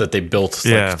distrust that they built.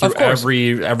 Yeah. Like, through Of course.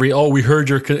 every. Oh, we heard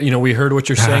we heard what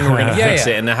you're saying. We're gonna fix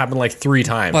it, and that happened like 3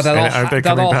 times. But Aren't they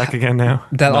coming back again now?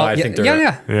 I think they're- Yeah, no,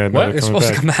 What? they're They're coming supposed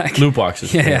to back. come back. Loot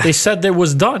boxes. Yeah. They said that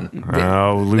was done.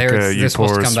 Oh, Luca, they're you supposed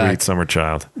to poor come sweet back. summer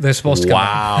child. They're supposed to come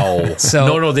back. Wow.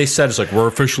 So- no, they said it's like we're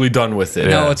officially done with it.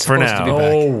 No, it's for supposed to now. be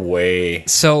back. No way.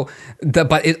 So,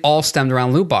 but it all stemmed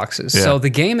around loot boxes. Yeah. So the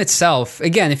game itself,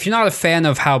 again, if you're not a fan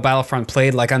of how Battlefront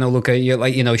played, like I know Luca, you're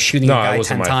like shooting No, a guy it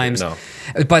wasn't 10 my times. no.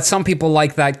 But some people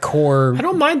like that core. I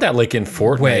don't mind that like in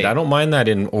Fortnite. Wait. I don't mind that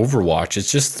in Overwatch. It's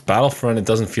just Battlefront. It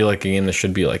doesn't feel like a game that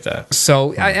should be like that.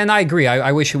 So, and I agree.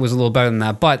 I wish it was a little better than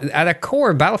that. But at a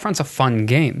core, Battlefront's a fun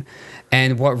game.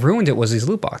 And what ruined it was these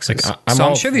loot boxes. Like, I'm so I'm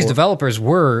all sure these for- developers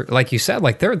were, like you said,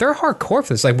 like they're hardcore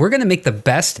for this. Like, we're going to make the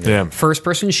best Yeah.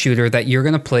 first-person shooter that you're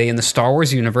going to play in the Star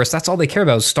Wars universe. That's all they care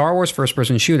about is Star Wars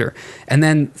first-person shooter. And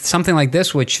then something like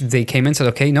this, which they came in and said,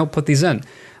 okay, no, put these in.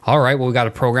 All right, well, we got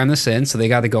to program this in, so they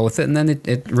got to go with it, and then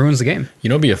it ruins the game. You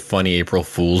know, it'd be a funny April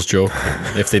Fool's joke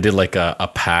if they did like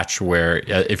a patch where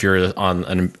if you're on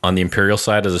the Imperial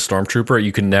side as a stormtrooper,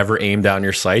 you can never aim down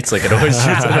your sights. Like it always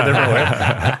shoots in a different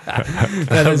way.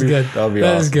 That is good. That'd be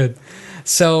That is awesome. good.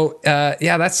 So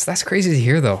that's crazy to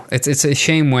hear, though. It's a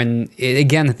shame when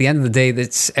again at the end of the day,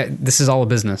 this is all a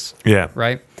business, Yeah.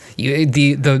 right?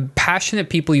 The passionate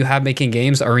people you have making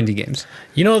games are indie games.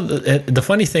 You know, the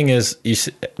funny thing is,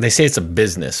 they say it's a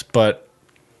business, but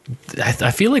I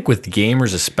feel like with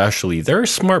gamers especially, they're a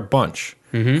smart bunch.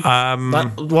 Mm-hmm.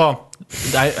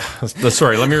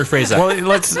 Sorry, let me rephrase that. Well,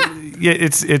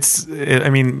 I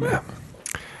mean,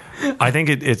 I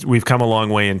think we've come a long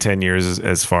way in 10 years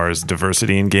as far as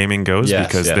diversity in gaming goes, Yes,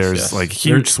 because yes, there's yes. like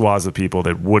huge swaths of people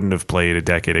that wouldn't have played a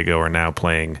decade ago are now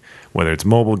playing, whether it's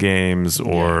mobile games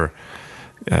or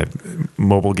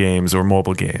mobile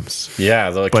games. Yeah,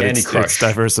 the But Candy it's Crush.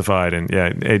 diversified, and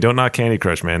hey, don't knock Candy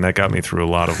Crush, man. That got me through a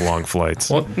lot of long flights.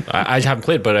 Well, I haven't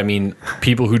played, but I mean,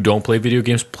 people who don't play video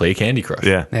games play Candy Crush.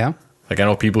 Yeah. Yeah. Like I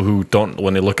know people who don't,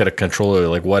 when they look at a controller, they're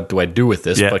like, what do I do with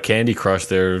this? Yeah. But Candy Crush,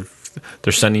 they're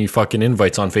sending you fucking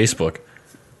invites on Facebook.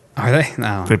 Are they?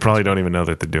 No. They probably don't even know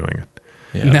that they're doing it.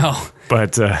 Yeah. No.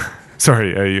 But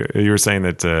sorry, you were saying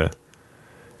that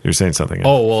you were saying something.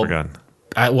 Oh, well,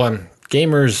 forgotten.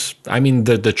 Gamers, I mean,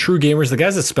 the true gamers, the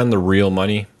guys that spend the real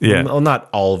money. Yeah. Well, not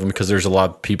all of them, because there's a lot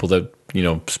of people that,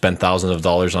 spend thousands of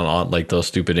dollars on like those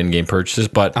stupid in-game purchases.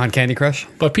 But On Candy Crush?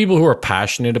 people who are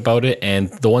passionate about it, and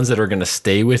the ones that are going to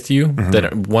stay with you, Mm-hmm.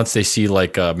 that once they see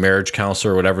like a marriage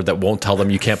counselor or whatever that won't tell them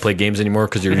you can't play games anymore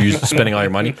because you're spending all your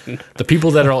money, the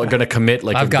people that are going to commit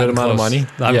like I've a good gotten amount close. of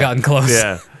money, I've gotten close.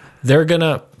 Yeah. they're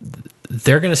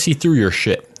gonna see through your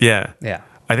shit. Yeah. Yeah.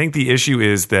 I think the issue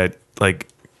is that like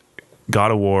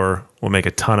God of War will make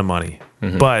a ton of money,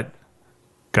 but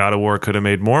God of War could have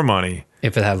made more money.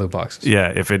 If it had loot boxes.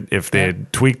 Yeah, if they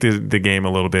had tweaked the game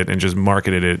a little bit and just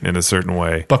marketed it in a certain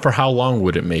way. But for how long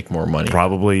would it make more money?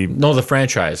 Probably, No, the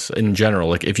franchise in general.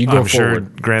 Like if you go I'm sure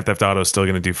forward, Grand Theft Auto is still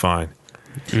going to do fine.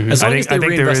 as long as they there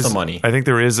reinvest is the money. I think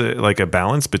there is a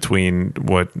balance between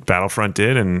what Battlefront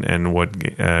did and what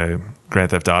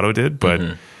Grand Theft Auto did, but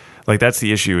like that's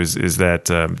the issue is that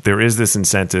there is this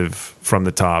incentive from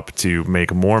the top to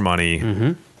make more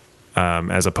money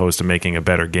as opposed to making a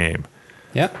better game,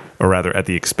 Yeah. or rather at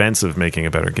the expense of making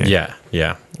a better game.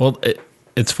 Yeah. Well,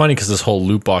 it's funny because this whole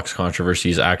loot box controversy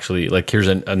is actually like, here's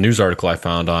a news article I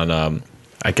found on,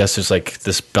 I guess it's like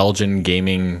this Belgian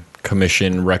gaming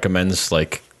commission recommends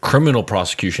like criminal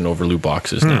prosecution over loot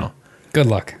boxes now. Good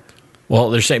luck. Well,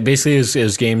 they're saying basically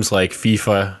is games like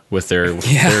FIFA with their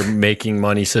making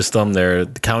money system, their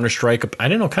Counter-Strike. I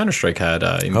didn't know Counter-Strike had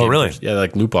in-game really? purchase. Yeah,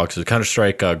 like loot boxes.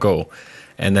 Counter-Strike Go,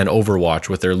 and then Overwatch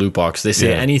with their loot box. They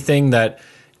say anything that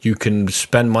you can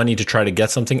spend money to try to get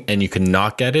something and you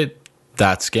cannot get it,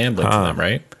 that's gambling for them,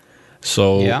 right?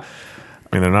 So Yeah.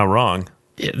 I mean they're not wrong.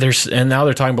 and now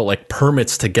they're talking about like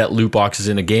permits to get loot boxes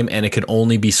in a game, and it can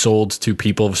only be sold to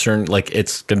people of a certain, like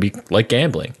it's gonna be like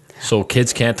gambling. So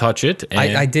kids can't touch it.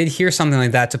 And I did hear something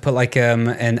like that to put like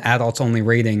an adults only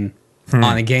rating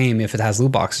on a game if it has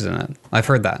loot boxes in it. I've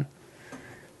heard that.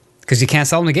 Because you can't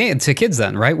sell them to kids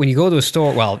then, right? When you go to a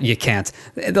store, well, you can't.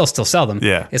 They'll still sell them.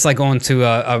 Yeah. It's like going to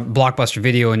a Blockbuster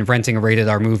Video and renting a rated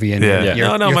R movie. And Yeah.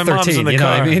 you're, No, you're my 13, mom's in the you know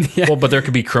car. what I mean? Yeah. Well, but there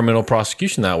could be criminal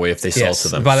prosecution that way if they sell to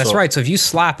them. But that's So- right. So if you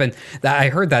slap I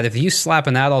heard that if you slap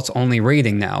an adults only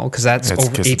rating now, because that's It's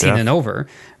over kiss of 18 death. and over,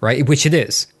 right? Which it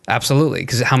is absolutely.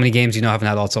 Because how many games have an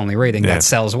adults only rating Yeah. that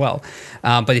sells well?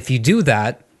 But if you do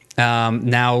that,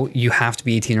 now you have to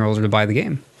be 18 or older to buy the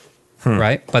game,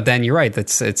 right? But then you're right.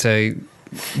 It's a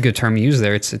good term you use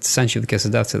there. It's essentially the kiss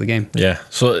of death to the game. Yeah.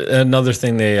 So another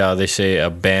thing they say a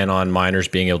ban on minors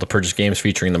being able to purchase games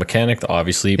featuring the mechanic,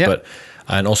 obviously, Yep. but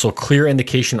and also clear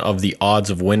indication of the odds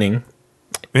of winning.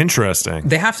 Interesting.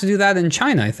 They have to do that in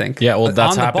China, I think. Yeah, well,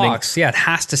 that's on the happening. box. Yeah, it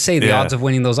has to say the Yeah. odds of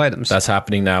winning those items. That's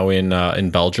happening now in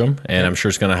Belgium, and I'm sure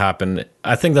it's going to happen.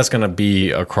 I think that's going to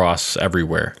be across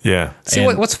everywhere. Yeah. See,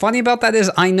 And- what's funny about that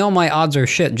is I know my odds are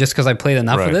shit just because I played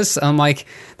enough of Right. this. I'm like,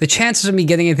 the chances of me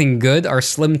getting anything good are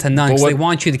slim to none because what- they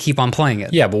want you to keep on playing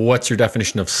it. Yeah, but what's your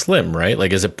definition of slim, right?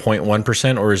 Like, is it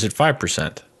 0.1% or is it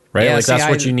 5%? Right? Yeah, like, see, that's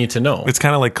what I- you need to know. It's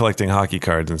kind of like collecting hockey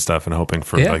cards and stuff and hoping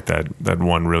for Yeah. like that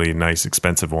one really nice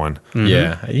expensive one.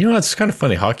 Yeah. You know, it's kind of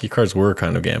funny. Hockey cards were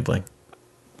kind of gambling.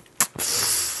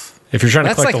 If you're trying to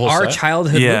That's collect like the whole our set.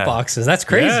 childhood Yeah. loot boxes. That's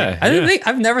crazy. Yeah, I didn't yeah. think,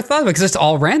 I've never thought of it because it's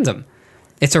all random.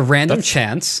 It's a random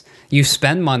chance you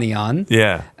spend money on.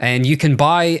 Yeah. And you can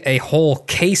buy a whole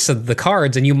case of the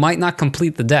cards and you might not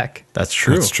complete the deck. That's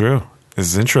true. That's true. This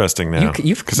is interesting now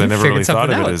You've because I never figured really thought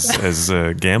of something it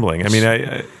out. as gambling. I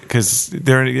mean, because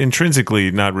they're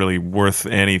intrinsically not really worth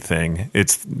anything.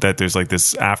 It's that there's like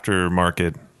this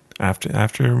aftermarket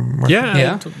Yeah.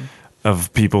 Yeah.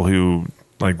 of people who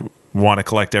like want to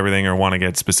collect everything or want to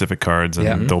get specific cards and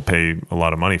Yeah. they'll pay a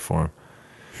lot of money for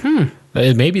them.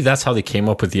 Maybe that's how they came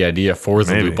up with the idea for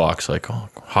the Maybe. loot box. Like, oh,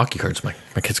 hockey cards. My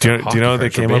kids Do got you know hockey they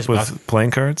cards or came up baseball. with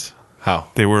playing cards? How?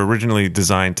 They were originally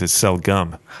designed to sell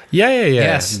gum. Yeah.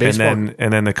 Yes. Baseball.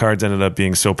 And then the cards ended up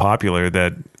being so popular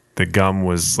that the gum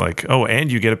was like, oh,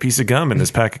 and you get a piece of gum in this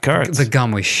pack of cards. The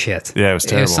gum was shit. Yeah, it was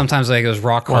terrible. sometimes like it was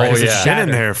rock hard. Oh, It was yeah. Been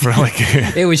in there for like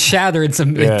It would shatter in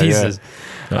some Yeah, pieces.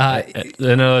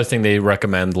 Another thing they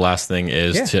recommend, the last thing,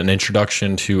 is Yeah. to an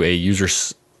introduction to a user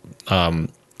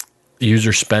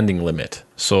spending limit.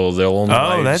 So they'll only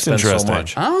allow you to that's spend interesting. so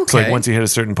much. Oh, It's like okay. once you hit a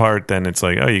certain part, then it's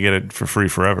like, oh, you get it for free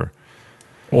forever.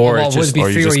 Or Well, it's it would just be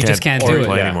or free or you just can't or do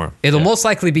play it. anymore. It'll most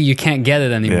likely be you can't get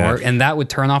it anymore, Yeah. and that would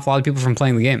turn off a lot of people from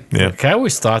playing the game. Yeah. Like, I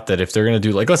always thought that if they're going to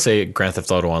do, like, let's say Grand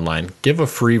Theft Auto Online, give a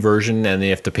free version and they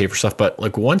have to pay for stuff. But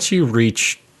like once you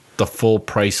reach the full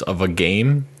price of a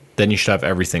game, then you should have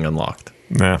everything unlocked.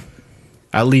 Yeah.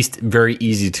 At least very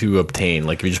easy to obtain.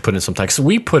 Like if you just put in some time. So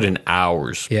we put in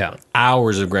hours, Yeah.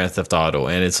 hours of Grand Theft Auto,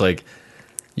 and it's like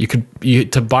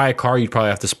to buy a car, you'd probably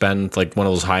have to spend like one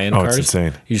of those high end Oh, cars. it's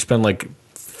insane. You spend like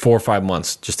 4 or 5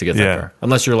 months just to get that Yeah. car,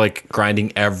 unless you're like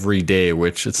grinding every day,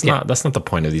 which it's Yeah. not. That's not the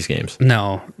point of these games.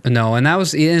 No, and that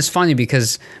was it's funny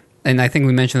because, and I think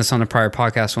we mentioned this on a prior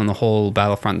podcast when the whole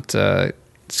Battlefront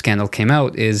scandal came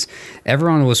out, is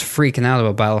everyone was freaking out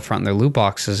about Battlefront and their loot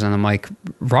boxes, and I'm like,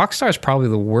 Rockstar's probably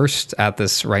the worst at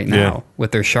this right now Yeah.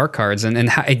 with their shark cards, and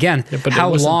but it how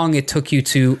wasn't- long it took you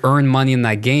to earn money in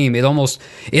that game. It almost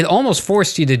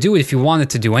forced you to do it if you wanted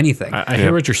to do anything. I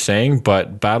hear what you're saying,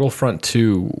 but Battlefront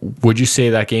 2, would you say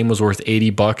that game was worth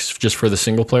 $80 just for the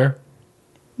single player?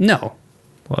 No.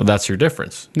 Well, that's your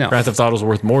difference. No. Grand Theft Auto is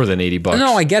worth more than $80.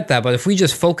 No, I get that, but if we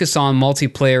just focus on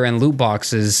multiplayer and loot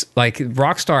boxes, like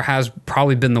Rockstar has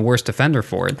probably been the worst offender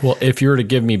for it. Well, if you were to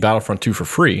give me Battlefront 2 for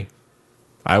free,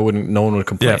 no one would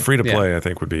complain. Yeah, free to Yeah. play, I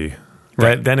think would be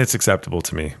Right. then it's acceptable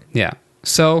to me. Yeah.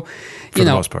 So, For you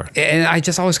the know, most part. and I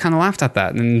just always kind of laughed at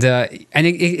that, and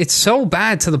it's so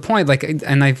bad to the point. Like,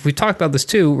 and we talked about this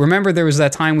too. Remember, there was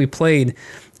that time we played,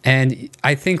 and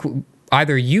I think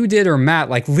either you did or Matt,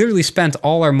 like, literally spent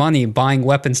all our money buying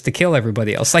weapons to kill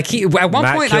everybody else. Like, at one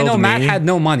Matt point, I know killed Matt me. had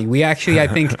no money. We actually, I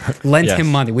think, lent Yes. him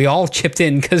money. We all chipped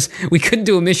in because we couldn't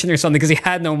do a mission or something because he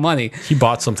had no money. He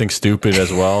bought something stupid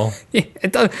as well. Yeah,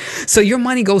 it does. So your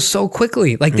money goes so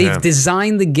quickly. Like they've Yeah.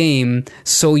 designed the game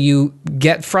so you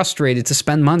get frustrated to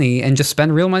spend money and just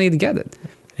spend real money to get it.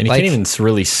 And you Like- can't even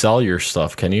really sell your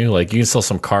stuff, can you? Like, you can sell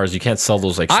some cars. You can't sell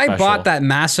those, like, I special bought that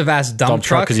massive ass dump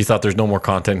truck. because you thought there's no more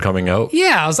content coming out.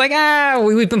 Yeah, I was like,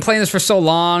 we've been playing this for so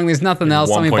long. There's nothing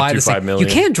else. Let me buy this 1.25 thing. million.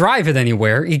 You can't drive it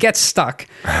anywhere. You get stuck,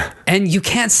 and you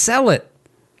can't sell it.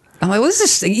 I'm like, what is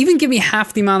this thing? Even give me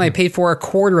half the amount I paid for, a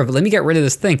quarter of it. Let me get rid of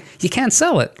this thing. You can't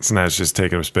sell it. So now it's just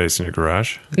taking up space in your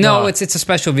garage. No, it's a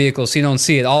special vehicle, so you don't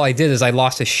see it. All I did is I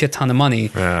lost a shit ton of money,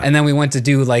 Yeah. and then we went to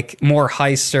do like more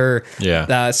heists or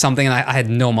Yeah. something, and I had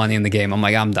no money in the game. I'm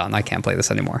like, I'm done. I can't play this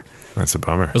anymore. That's a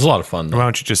bummer. It was a lot of fun, though. Why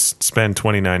don't you just spend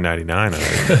 $29.99 on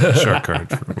a shark card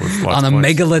with lots On a of points?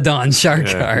 Megalodon shark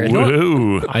Yeah. card.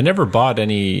 Woo. I never bought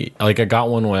any. Like, I got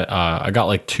one when I got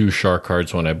like 2 shark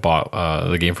cards when I bought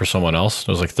the game for someone else. It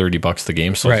was like $30 the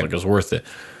game, so I was Right. like, it was worth it.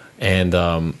 And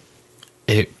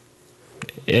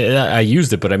I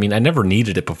used it, but I mean, I never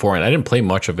needed it before, and I didn't play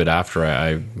much of it after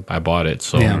I bought it.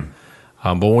 So, Yeah.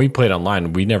 but when we played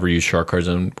online, we never used shark cards,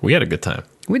 and we had a good time.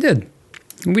 We did.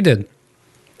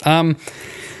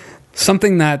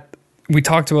 Something that we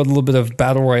talked about a little bit of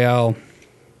Battle Royale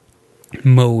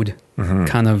mode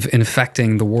kind of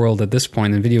infecting the world at this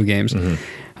point in video games,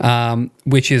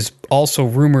 which is also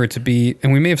rumored to be,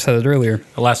 and we may have said it earlier.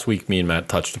 Last week, me and Matt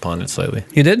touched upon it slightly.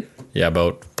 You did? Yeah,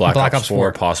 about Black Black Ops Ops 4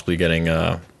 4 possibly getting.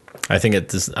 I think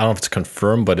it is. I don't know if it's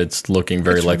confirmed, but it's looking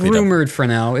very It's likely to rumored for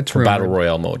now. It's rumored. Battle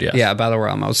Royale mode. Yes. Yeah, Battle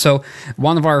Royale mode. So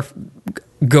one of our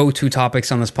go-to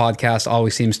topics on this podcast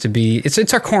always seems to be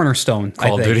it's our cornerstone.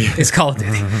 Call I of think. Duty. It's Call of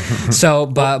Duty. So,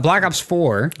 but Black Ops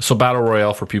 4. So Battle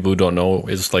Royale, for people who don't know,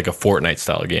 is like a Fortnite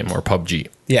style game or PUBG.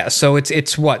 Yeah, so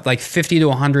it's what, like 50 to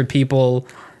 100 people,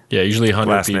 Yeah, usually 100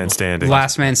 Last people. man standing.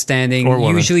 last man standing. Or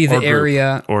woman. Usually the Or group.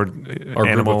 area. Or group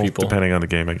animal, of people. depending on the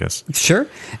game, I guess. Sure.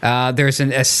 There's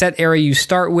a set area you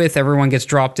start with. Everyone gets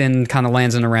dropped in, kind of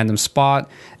lands in a random spot,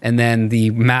 and then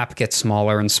the map gets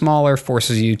smaller and smaller,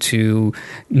 forces you to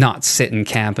not sit and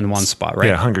camp in one spot, right?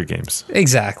 Yeah, Hunger Games.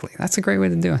 Exactly. That's a great way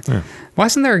to do it. Why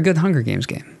isn't there a good Hunger Games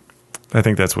game? I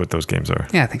think that's what those games are.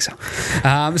 Yeah, I think so.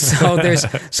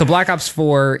 So Black Ops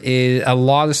 4 is a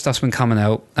lot of stuff's been coming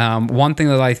out. One thing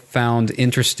that I found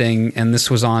interesting, and this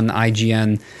was on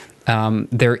IGN,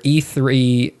 their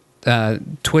E3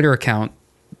 Twitter account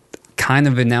kind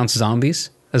of announced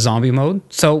a zombie mode.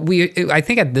 So I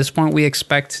think at this point we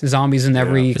expect zombies in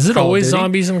every. Is it Call of always Duty.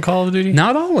 zombies in Call of Duty?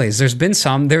 Not always. There's been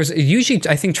some. There's usually,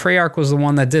 I think Treyarch was the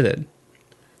one that did it,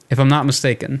 if I'm not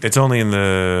mistaken. It's only in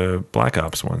the Black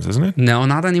Ops ones, isn't it? No,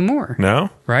 not anymore. No?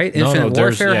 Right? No, Infinite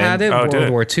there's- Warfare yeah. had it. Oh, did World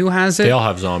it? War II has it. They all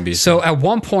have zombies. So at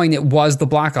one point it was the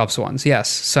Black Ops ones, yes.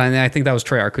 So and I think that was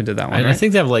Treyarch who did that one. and I Right?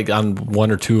 think they have like on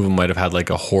 1 or 2 of them might have had like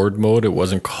a horde mode. It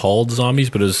wasn't called zombies,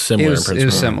 but it was similar in it principle.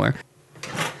 was similar.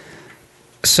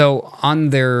 So on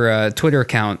their Twitter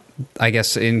account, I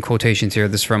guess in quotations here,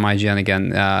 this is from IGN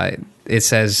again. It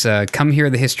says, "Come hear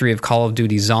the history of Call of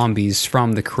Duty Zombies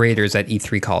from the creators at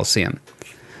E3 Coliseum."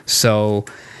 So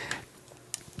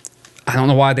I don't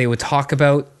know why they would talk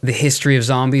about the history of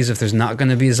zombies if there's not going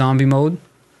to be a zombie mode,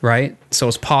 right? So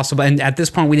it's possible. And at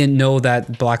this point, we didn't know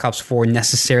that Black Ops 4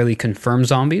 necessarily confirmed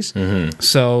zombies.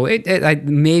 So it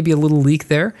may be a little leak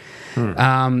there.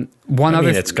 One I other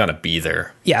mean, it's gonna be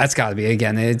there. yeah, it's got to be.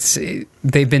 Again,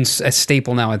 they've been a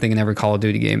staple now, I think, in every Call of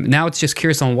Duty game. Now it's just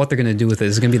curious on what they're going to do with it.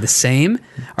 Is it going to be the same?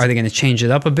 Are they going to change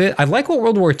it up a bit? I like what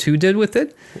World War II did with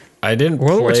it. I didn't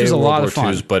World War play II is a World lot War of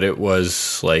fun. II's, but it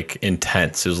was like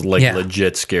intense. It was like Yeah.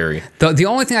 legit scary. The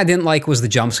only thing I didn't like was the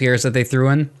jump scares that they threw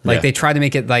in. Like Yeah. they tried to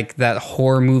make it like that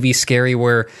horror movie scary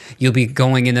where you'll be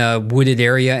going in a wooded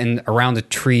area and around a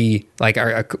tree, like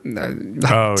tucked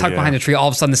behind a tree. All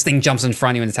of a sudden, this thing jumps in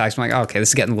front of you and attacks. I'm like, oh, okay, this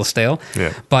is getting a little stale.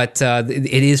 Yeah. But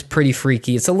it is pretty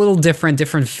freaky. It's a little different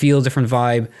feel, different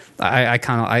vibe.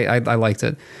 I liked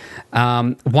it.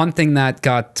 One thing that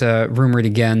got rumored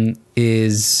again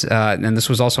is, and this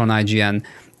was also on IGN,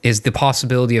 is the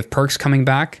possibility of perks coming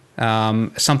back.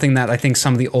 Something that I think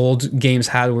some of the old games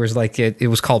had was like it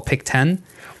was called Pick 10.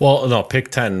 Well, no,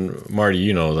 Pick 10, Marty,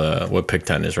 you know what Pick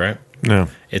 10 is, right? No.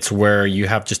 It's where you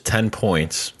have just 10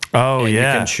 points. Oh, and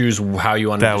yeah. You can choose how you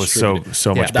want to That was distribute it.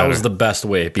 so much That better. was the best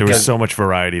way There was because so much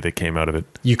variety that came out of it.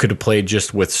 you could have played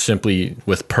just with simply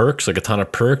with perks, like a ton of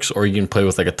perks, or you can play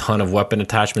with like a ton of weapon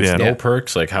attachments, Yeah. no Yeah.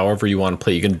 perks, like however you want to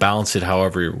play. You can balance it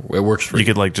however it works for you. You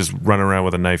could like just run around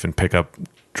with a knife and pick up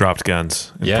dropped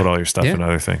guns and Yeah. put all your stuff Yeah. in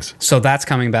other things. So that's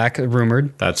coming back,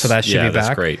 rumored. So that should be back.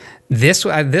 That's great. This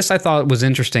I thought was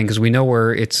interesting because we know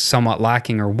where it's somewhat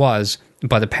lacking or was,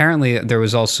 but apparently there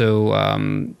was also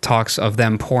talks of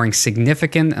them pouring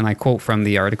significant, and I quote from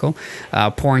the article,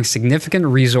 pouring significant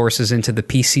resources into the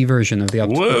PC version of the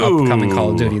Whoa. upcoming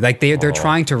Call of Duty. Like they're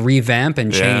trying to revamp and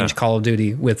change Yeah. Call of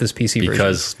Duty with this PC version.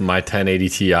 Because my 1080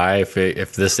 Ti,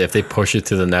 if they push it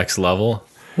to the next level,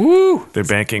 Woo! They're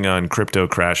banking on crypto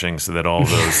crashing so that all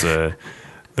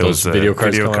those video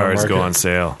cards come on cards go market. on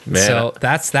sale. man, So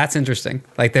that's interesting.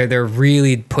 Like they're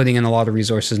really putting in a lot of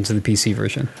resources into the PC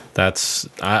version.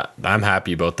 I'm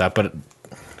happy about that. But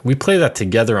we play that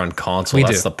together on console. We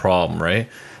That's do. the problem, right?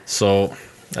 So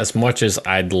as much as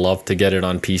I'd love to get it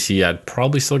on PC, I'd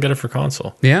probably still get it for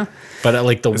console. Yeah. But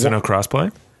like Is there no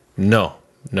crossplay? no.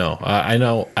 I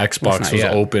know Xbox not was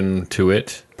yet. open to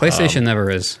it. PlayStation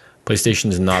never is. PlayStation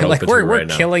is not Like open to it we're right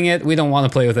now. killing it. We don't want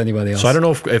to play with anybody else. So I don't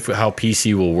know if how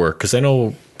PC will work, because I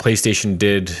know PlayStation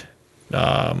did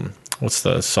what's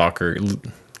the soccer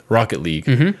Rocket League.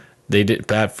 Mm-hmm. They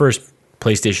did at first.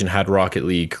 PlayStation had Rocket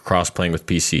League cross playing with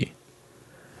PC.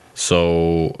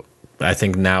 So I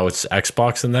think now it's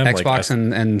Xbox and them. Xbox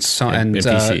and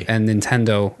PC. and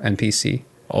Nintendo and PC.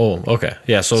 Oh, okay,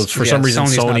 yeah. So for Yeah, some reason,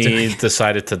 Sony's not doing Sony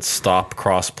decided to stop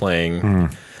cross playing.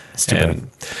 It's too bad.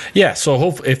 Yeah, so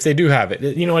hope if they do have it,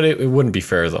 you know what? It wouldn't be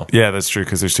fair though. Yeah, that's true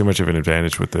because there's too much of an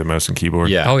advantage with the mouse and keyboard.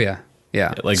 Yeah. Oh yeah.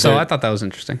 Like so they're- I thought that was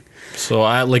interesting. So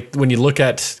I like when you look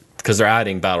at, because they're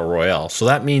adding Battle Royale, so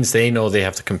that means they know they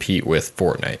have to compete with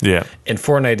Fortnite. Yeah. And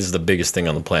Fortnite is the biggest thing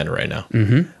on the planet right now.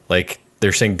 Mm-hmm. Like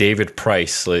they're saying David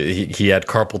Price, like, he had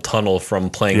carpal tunnel from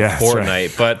playing Yeah, that's Fortnite,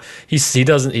 right. but he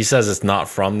says it's not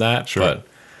from that. Sure. But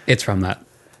It's from that.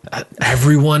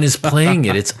 everyone is playing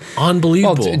it. It's Well,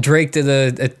 unbelievable. Drake did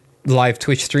a live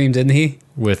Twitch stream, didn't he?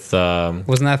 With Wasn't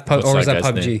that what's or was that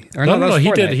guy's PUBG? name? Or no, that was he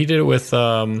Fortnite. did it with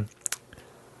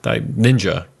that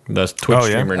Ninja, the Twitch Oh, yeah?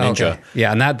 streamer Ninja. Okay.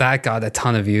 Yeah, and that got a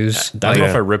ton of views. I don't know Yeah.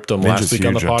 if I ripped him Ninja's last week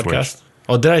on the huge on Twitch. podcast.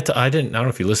 Oh, did I? I didn't. I don't know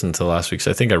if you listened to last week's.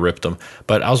 I think I ripped him.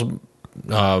 But I was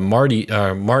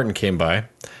Martin came by,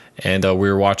 and we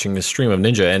were watching the stream of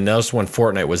Ninja, and that was when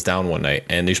Fortnite was down one night,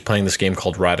 and he's playing this game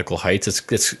called Radical Heights.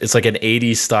 It's like an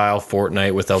 80s style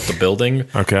Fortnite without the building.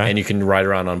 Okay. And you can ride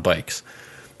around on bikes,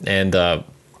 and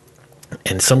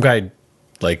some guy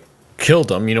like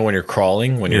killed him. You know when you're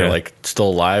crawling, when you're Yeah. like still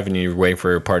alive, and you're waiting for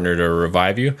your partner to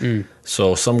revive you.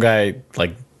 So some guy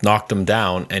like knocked him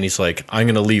down, and he's like, "I'm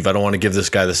gonna leave. I don't want to give this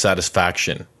guy the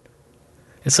satisfaction."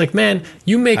 It's like, man,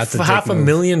 you make That's a dick half move.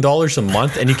 $1,000,000 a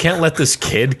month, and you can't let this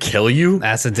kid kill you.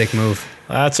 That's a dick move.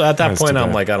 That's at that That's point, too I'm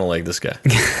bad. like, I don't like this guy.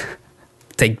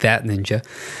 Take that, Ninja.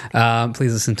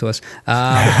 Please listen to us.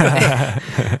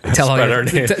 Tell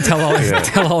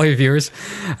all your viewers.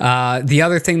 The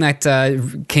other thing that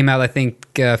came out, I think,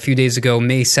 a few days ago,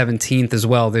 May 17th as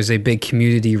well, there's a big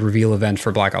community reveal event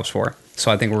for Black Ops 4. So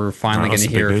I think we're finally Oh, going that's to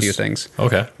a hear big a few news. things,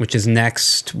 Okay. which is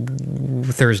next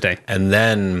Thursday. And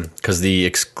then, because the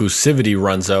exclusivity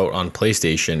runs out on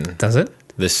PlayStation, Does it?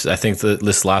 I think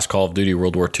this last Call of Duty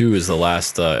World War II is the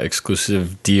last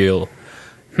exclusive deal,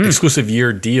 exclusive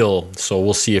year deal. So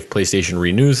we'll see if PlayStation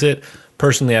renews it.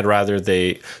 Personally, I'd rather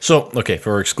they. So okay,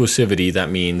 for exclusivity,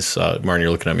 that means Martin, you're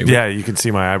looking at me. Yeah, you can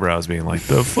see my eyebrows being like,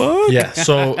 the fuck? Yeah.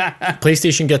 So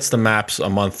PlayStation gets the maps a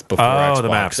month before Xbox. Oh, the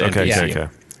maps. and Okay, PC. okay.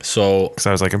 So Because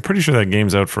I was like, I'm pretty sure that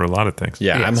game's out for a lot of things.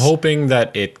 yeah, Yes. I'm hoping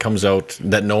that it comes out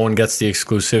that no one gets the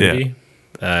exclusivity.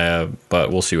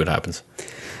 But we'll see what happens.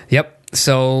 Yep.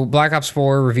 So Black Ops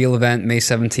 4 reveal event May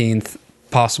 17th.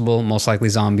 Possible, most likely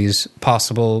zombies.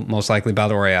 Possible, most likely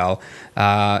battle royale.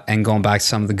 And going back to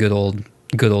some of the good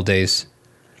old days.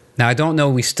 Now I don't know.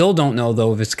 We still don't know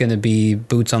though if it's going to be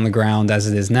boots on the ground as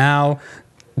it is now.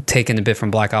 Taken a bit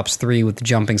from Black Ops 3 with the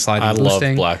jumping, sliding, I love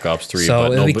boosting. Black Ops 3, So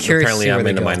but it'll be but curious to apparently see where I'm they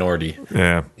in the go. minority.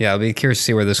 Yeah. Yeah, I'll be curious to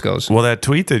see where this goes. Well, that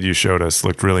tweet that you showed us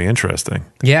looked really interesting.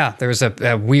 Yeah, there was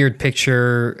a weird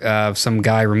picture of some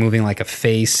guy removing like a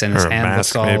face and his Or a hand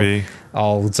mask, looks maybe.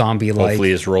 all zombie-like.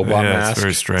 Hopefully it's robot Yeah, mask. it's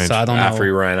very strange. So I don't know. After he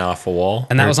ran off a wall.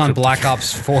 And that was on Black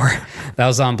Ops 4. That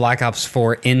was on Black Ops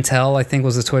 4 Intel, I think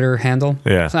was the Twitter handle.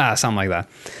 Yeah. Something like that.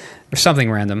 Or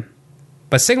something random.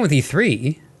 But sticking with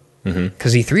E3,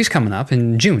 because E3's coming up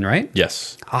in June, right?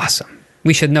 Yes. Awesome.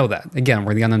 We should know that. Again,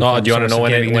 we're the No, uninformed do you want to source know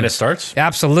of when gaming it news. starts?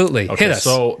 Absolutely. Okay, Hit us.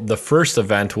 so the first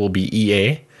event will be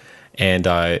EA, and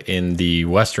in the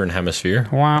Western Hemisphere,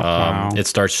 Wow. it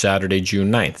starts Saturday, June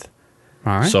 9th.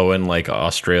 All right. So in like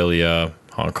Australia,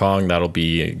 Hong Kong, that'll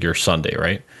be your Sunday,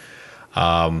 right?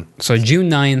 So June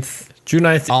 9th, June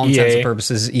 9th, all intents and EA.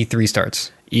 purposes, E3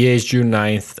 starts. EA's June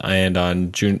 9th, and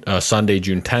on Sunday,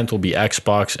 June 10th, will be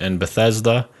Xbox and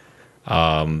Bethesda.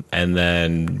 And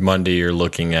then Monday, you're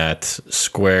looking at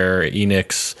Square,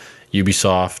 Enix,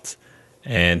 Ubisoft,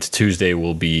 and Tuesday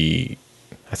will be,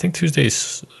 I think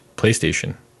Tuesday's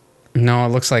PlayStation. No, it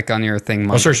looks like on your thing.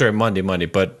 Oh, sorry, Monday.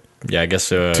 But yeah, I guess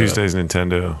Tuesday's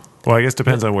Nintendo. Well, I guess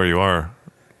depends on where you are.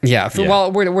 Yeah, Yeah.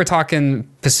 well, we're talking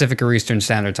Pacific or Eastern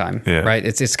Standard Time, Yeah. right?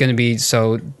 It's going to be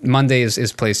so Monday is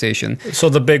PlayStation. So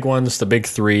the big ones, the big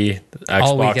three,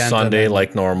 All Xbox weekend, Sunday and then-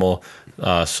 like normal,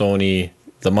 Sony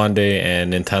the Monday,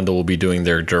 and Nintendo will be doing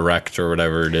their direct or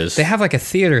whatever it is. They have like a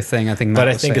theater thing, I think. Matt But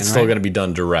I was think it's saying, still right? going to be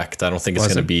done direct. I don't think it's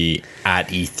Was going to it? be at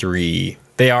E3.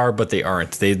 They are, but they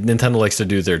aren't. Nintendo likes to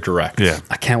do their direct. Yeah.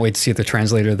 I can't wait to see the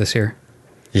translator this year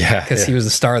yeah. because he was the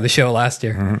star of the show last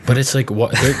year. But it's like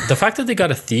the fact that they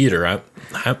got a theater.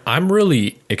 I'm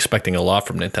really expecting a lot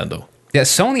from Nintendo Yeah,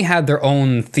 Sony had their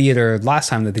own theater last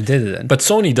time that they did it in. But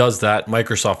Sony does that.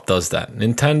 Microsoft does that.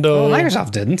 Nintendo. Well,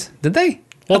 Microsoft didn't, did they?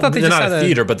 Well, I thought they're not a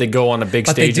theater, but they go on a big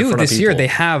But they stage in do front of this people.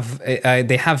 year.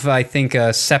 They have I think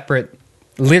a separate,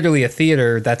 literally a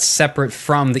theater that's separate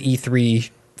from the E3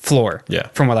 floor. Yeah.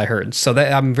 From what I heard, so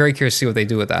I'm very curious to see what they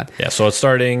do with that. Yeah, so it's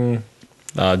starting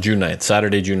June 9th,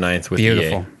 Saturday, June 9th with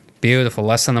Beautiful. EA. Beautiful.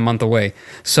 Less than a month away.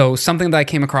 So something that I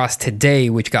came across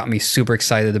today, which got me super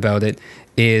excited about it,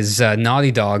 is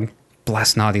Naughty Dog,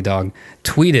 bless Naughty Dog,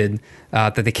 tweeted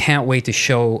that they can't wait to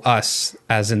show us,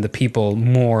 as in the people,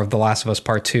 more of The Last of Us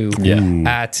Part 2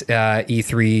 at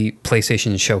E3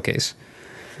 PlayStation Showcase.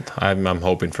 I'm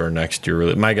hoping for next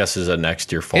year. My guess is a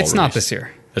next year fall It's release. not this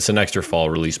year. It's a next year fall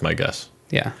release, my guess.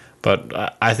 Yeah.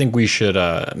 But I think we should,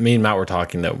 me and Matt were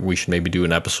talking that we should maybe do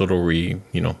an episode where we,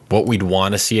 what we'd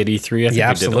want to see at E3. I think Yeah,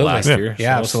 we absolutely. did it last Yeah. year.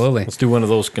 Yeah, absolutely. Let's do one of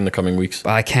those in the coming weeks.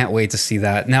 But I can't wait to see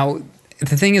that. Now,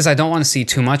 the thing is, I don't want to see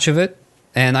too much of it.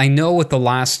 And I know with the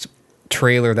last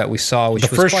trailer that we saw, which The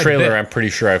was first quite a trailer, bit, I'm pretty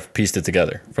sure I've pieced it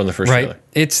together from the first right? trailer.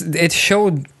 It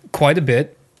showed quite a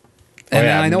bit, and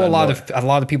yeah, I know I a lot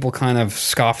know of people kind of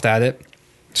scoffed at it.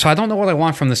 So I don't know what I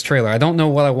want from this trailer. I don't know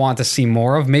what I want to see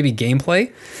more of. Maybe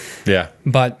gameplay, Yeah.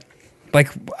 but like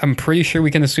I'm pretty sure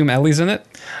we can assume Ellie's in it.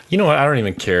 You know what? I don't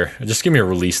even care. Just give me a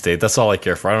release date. That's all I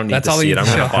care for. I don't need That's to all see you it. I'm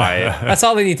need to going to show. buy it. That's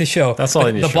all they need to show. That's all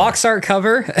they need the to show. box art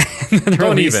cover. And the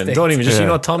Don't release even. date. Don't even. Just,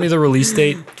 Yeah. tell me the release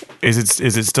date. Is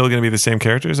it still going to be the same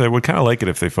characters? I would kind of like it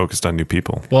if they focused on new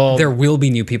people. Well, There will be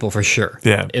new people for sure.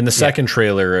 Yeah. in the second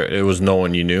trailer, it was no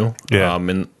one you knew. Yeah.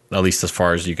 And at least as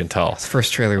far as you can tell. The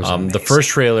first trailer was The amazing. first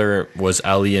trailer was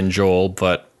Ellie and Joel,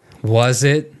 but Was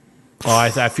it?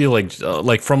 I feel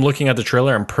like from looking at the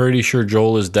trailer, I'm pretty sure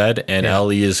Joel is dead and Yeah.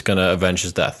 Ellie is gonna avenge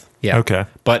his death. Yeah. Okay.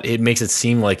 But it makes it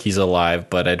seem like he's alive,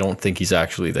 but I don't think he's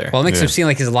actually there. Well, it makes Yeah. him seem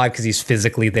like he's alive because he's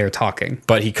physically there talking.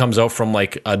 But he comes out from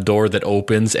like a door that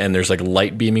opens and there's like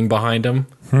light beaming behind him.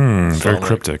 Very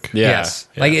cryptic. Yeah, Yes.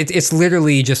 yeah. Like it's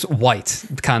literally just white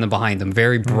kind of behind him,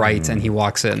 very bright, and he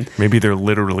walks in. Maybe they're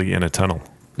literally in a tunnel.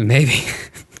 Maybe.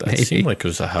 That Maybe. seemed like it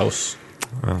was a house.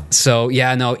 So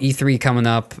yeah, no, E3 coming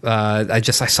up. I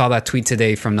saw that tweet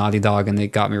today from Naughty Dog, and it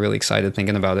got me really excited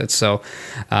thinking about it. So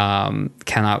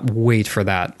cannot wait for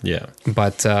that. Yeah.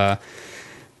 But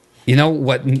you know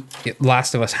what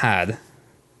Last of Us had?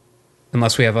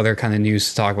 Unless we have other kind of news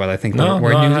to talk about, I think I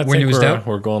we're think newsed out.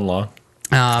 We're going long.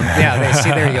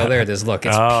 There you go. There it is. Look,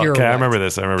 it's Oh, pure okay, I white. remember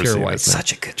this. I remember pure seeing white. this now.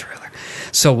 Such a good trailer.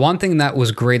 So one thing that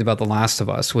was great about The Last of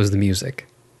Us was the music.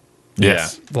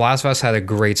 Yes. The Last of Us had a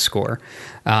great score.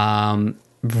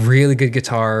 Really good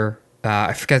guitar.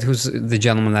 I forget who's the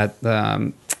gentleman that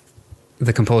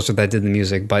the composer that did the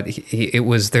music, but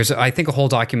there's I think a whole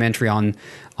documentary on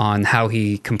how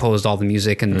he composed all the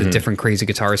music and the different crazy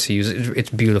guitars he used. It's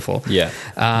beautiful. Yeah.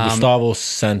 Gustavo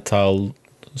Santalola.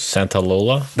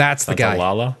 That's the guy.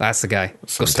 Santaolalla? That's the guy. Ta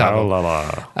Gustavo. la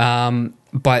la.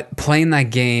 But playing that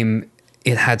game,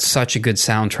 it had such a good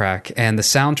soundtrack, and the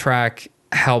soundtrack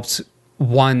helped.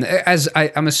 One, as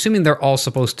I'm assuming they're all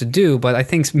supposed to do, but I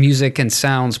think music and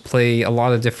sounds play a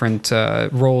lot of different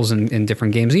roles in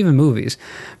different games, even movies.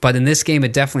 But in this game,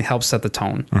 it definitely helps set the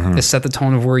tone. It set the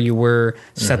tone of where you were,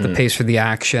 set the pace for the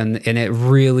action, and it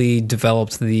really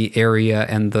developed the area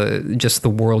and just the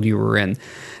world you were in.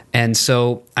 And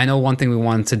so I know one thing we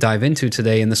wanted to dive into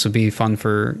today, and this would be fun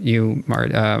for you,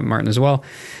 Martin, as well,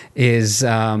 is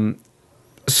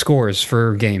scores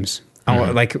for games.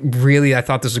 Like really, I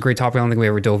thought this was a great topic. I don't think we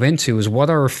ever dove into is what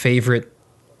are our favorite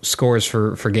scores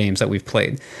for games that we've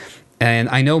played. And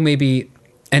I know maybe,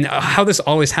 and how this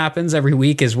always happens every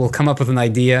week is we'll come up with an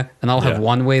idea, and I'll have Yeah.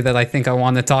 one way that I think I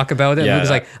want to talk about it. Yeah, and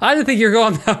Luke's like, I didn't think you're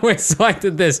going that way, so I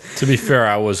did this. To be fair,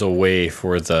 I was away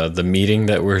for the meeting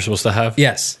that we were supposed to have.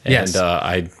 Yes, And yes.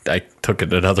 I took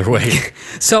it another way.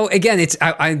 So again, it's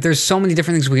there's so many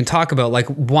different things we can talk about. Like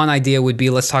one idea would be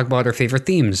let's talk about our favorite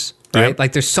themes, right? Yep.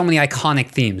 Like there's so many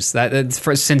iconic themes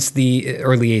since the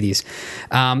early '80s.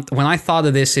 When I thought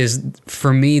of this, is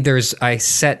for me, I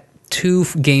set two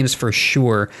games for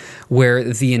sure where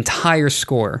the entire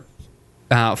score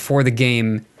for the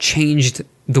game changed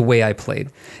the way I played.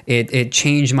 It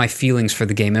changed my feelings for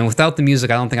the game, and without the music,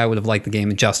 I don't think I would have liked the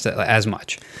game just as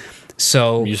much.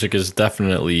 So Music is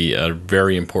definitely a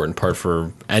very important part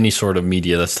for any sort of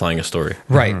media that's telling a story.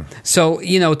 right. So,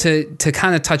 to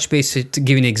kind of touch base, to give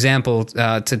you an example,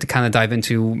 to kind of dive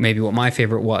into maybe what my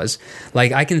favorite was.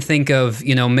 Like, I can think of,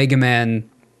 Mega Man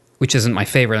which isn't my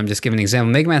favorite, I'm just giving an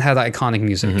example. Mega Man had iconic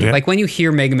music. Yeah. Like when you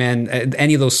hear Mega Man,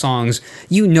 any of those songs,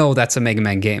 you know that's a Mega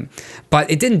Man game.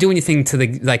 But it didn't do anything to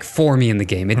the for me in the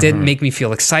game. It didn't make me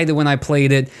feel excited when I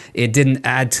played it. It didn't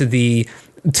add to the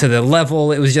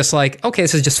level. It was just like, okay,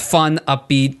 this is just fun,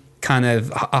 upbeat, kind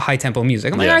of a high tempo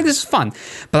music. I'm like, all right, this is fun.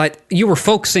 But you were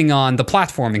focusing on the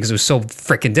platforming because it was so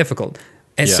freaking difficult.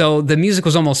 And so the music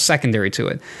was almost secondary to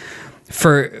it.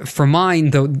 For mine,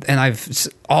 though, and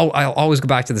I'll always go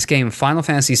back to this game, Final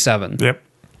Fantasy VII. Yep.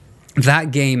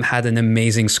 That game had an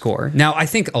amazing score. Now, I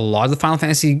think a lot of the Final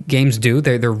Fantasy games do.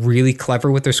 They're really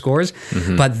clever with their scores.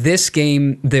 But this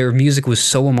game, their music was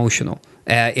so emotional.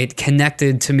 It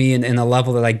connected to me in a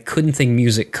level that I couldn't think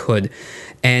music could.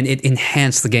 And it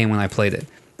enhanced the game when I played it.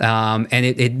 And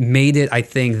it made it, I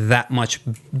think, that much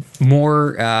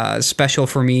more special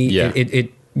for me. Yeah.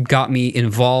 It got me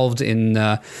involved in,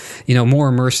 more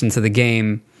immersed into the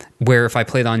game, where if I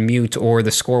played on mute or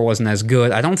the score wasn't as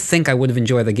good, I don't think I would have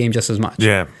enjoyed the game just as much.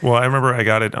 Yeah. Well, I remember I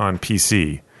got it on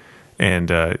PC, and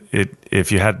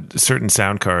if you had certain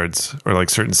sound cards or like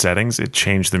certain settings, it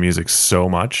changed the music so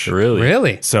much.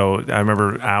 Really? So I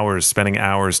remember spending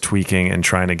hours tweaking and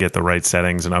trying to get the right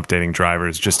settings and updating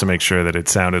drivers just to make sure that it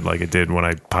sounded like it did when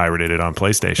I pirated it on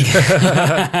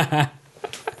PlayStation.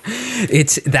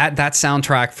 It's that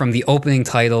soundtrack from the opening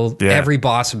title, every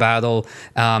boss battle,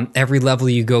 every level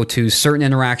you go to, certain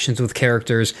interactions with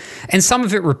characters, and some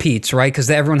of it repeats, right? Because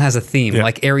everyone has a theme. Yeah.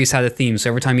 Like Ares had a theme, so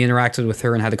every time you interacted with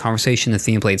her and had a conversation, the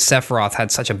theme played. Sephiroth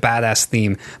had such a badass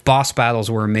theme. Boss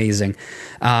battles were amazing,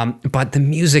 but the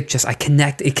music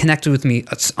it connected with me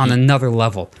on another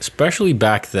level. Especially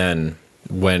back then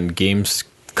when games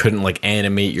couldn't like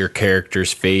animate your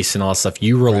character's face and all that stuff.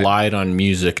 You relied on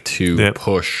music to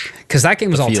push. Because that game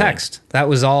was all feeling. text. That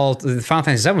was all. Final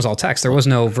Fantasy VII was all text. There was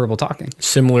no verbal talking.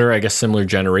 Similar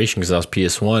generation, because that was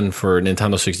PS1. For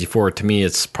Nintendo 64, to me,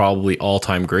 it's probably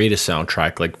all-time greatest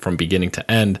soundtrack, like from beginning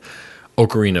to end,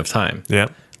 Ocarina of Time. Yeah.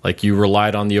 Like you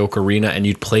relied on the ocarina and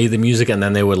you'd play the music, and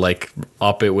then they would like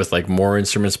up it with like more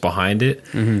instruments behind it.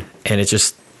 And it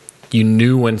just, you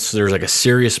knew when there's like a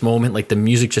serious moment, like the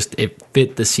music it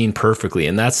fit the scene perfectly.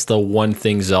 And that's the one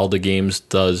thing Zelda games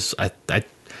does, I'd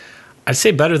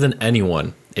say better than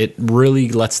anyone. It really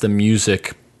lets the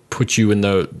music put you in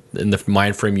the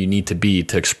mind frame you need to be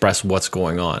to express what's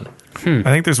going on. I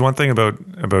think there's one thing about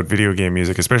video game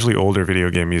music, especially older video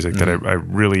game music, that I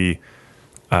really,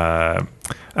 I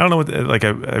don't know, like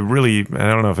I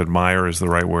don't know if admire is the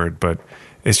right word, but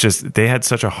it's just they had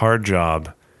such a hard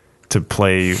job to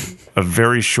play a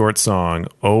very short song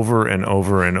over and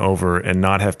over and over and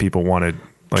not have people want to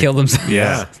like Kill themselves.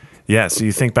 Yeah. So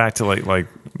you think back to like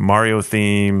Mario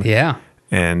theme,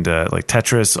 and like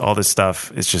Tetris, all this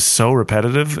stuff. It's just so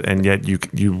repetitive, and yet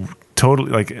you totally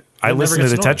like. I listened to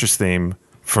the Tetris theme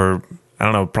for I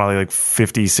don't know, probably like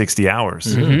 50, 60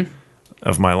 hours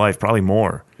of my life, probably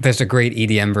more. There's a great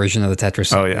EDM version of the Tetris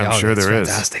song. Oh yeah, I'm sure there is.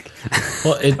 Fantastic.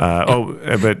 Well,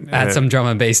 but add some drum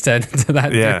and bass to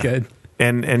that. Yeah, they're good.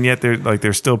 And yet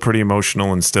they're still pretty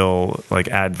emotional and still like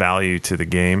add value to the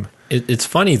game. It's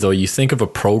funny though. You think of a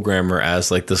programmer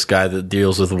as like this guy that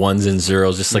deals with ones and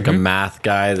zeros, just like a math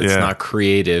guy that's not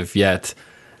creative. Yet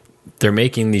they're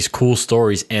making these cool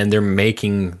stories and they're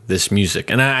making this music.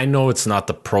 And I know it's not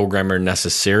the programmer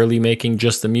necessarily making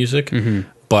just the music,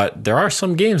 but there are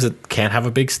some games that can't have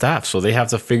a big staff, so they have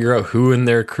to figure out who in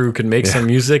their crew can make some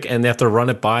music, and they have to run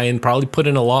it by and probably put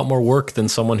in a lot more work than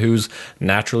someone who's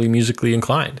naturally musically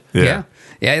inclined. Yeah,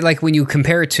 like when you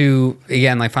compare it to,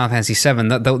 again, like Final Fantasy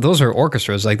VII, those are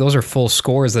orchestras. Like those are full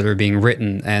scores that are being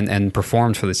written and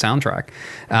performed for the soundtrack.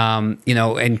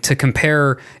 And to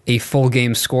compare a full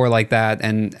game score like that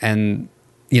and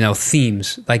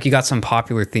themes, like you got some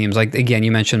popular themes. Like again,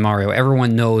 you mentioned Mario.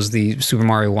 Everyone knows the Super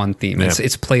Mario 1 theme. Yeah.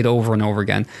 It's played over and over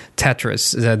again.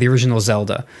 Tetris, the original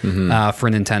Zelda for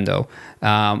Nintendo.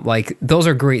 Like those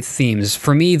are great themes.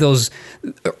 For me, those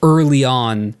early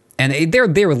on. And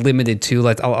they were limited to,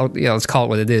 let's call it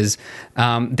what it is.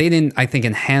 They didn't, I think,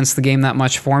 enhance the game that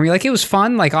much for me. Like it was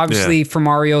fun. Like obviously for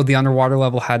Mario, the underwater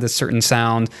level had a certain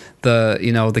sound.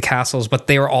 The castles, but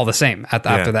they were all the same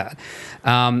after that.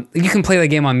 You can play the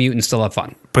game on mute and still have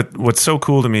fun. But what's so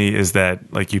cool to me is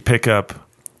that like you pick up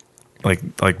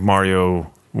like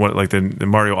Mario, the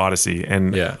Mario Odyssey,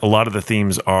 and a lot of the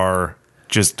themes are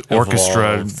just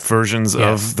orchestra versions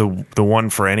of the one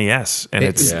for NES, and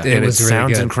it sounds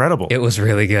really incredible. It was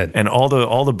really good, and all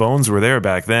the bones were there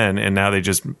back then, and now they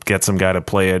just get some guy to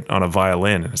play it on a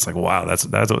violin, and it's like, wow,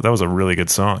 that was a really good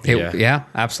song. Yeah,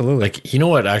 absolutely. Like, you know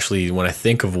what? Actually, when I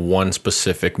think of one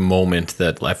specific moment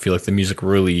that I feel like the music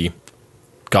really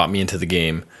got me into the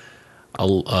game,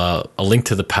 a Link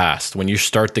to the Past. When you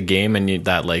start the game and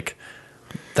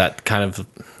that kind of,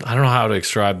 I don't know how to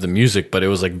describe the music, but it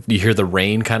was like you hear the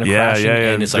rain kind of crashing,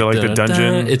 and it's like, the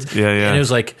dungeon. And it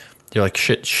was like you're like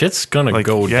shit's gonna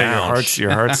go down.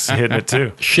 Your heart's hitting it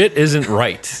too. Shit isn't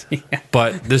right,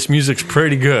 but this music's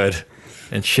pretty good,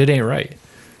 and shit ain't right.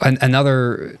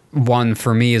 Another one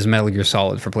for me is Metal Gear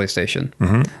Solid for PlayStation.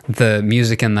 The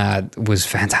music in that was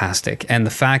fantastic, and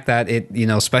the fact that it,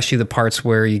 especially the parts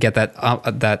where you get that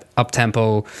up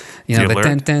tempo, the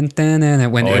dun, dun, dun,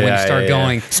 and when you start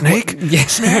going, Snake,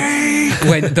 Snake.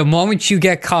 When the moment you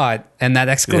get caught and that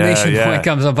exclamation point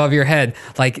comes above your head,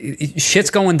 like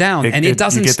shit's going down, and it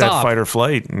doesn't you get stop. that fight or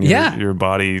flight, and your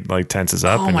body like tenses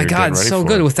up. Oh and my you're god, ready so for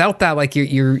good. it. Without that, like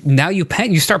you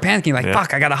start panicking, like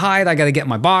fuck, I gotta hide, I gotta get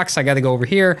my box, I gotta go over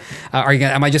here.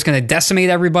 Am I just gonna decimate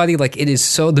everybody? Like it is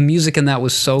so. The music in that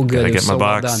was so good. It was so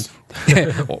well done.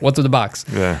 What's with the box?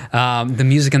 Yeah. The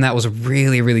music in that was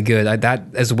really, really good. That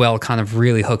as well kind of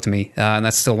really hooked me, and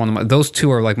that's still one of those two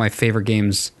are like my favorite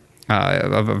games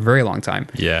of a very long time.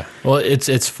 Yeah. Well,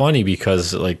 it's funny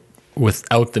because like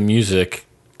without the music,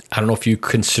 I don't know if you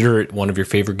consider it one of your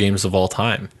favorite games of all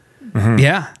time.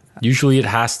 Yeah. Usually it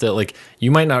has to, like,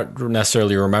 you might not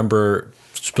necessarily remember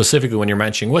specifically when you're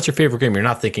mentioning what's your favorite game. You're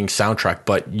not thinking soundtrack,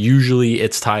 but usually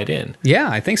it's tied in. Yeah,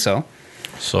 I think so.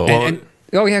 So.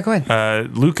 Oh yeah, go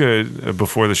ahead. Luca,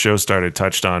 before the show started,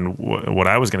 touched on what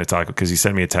I was going to talk because he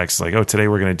sent me a text like, "Oh, today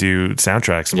we're going to do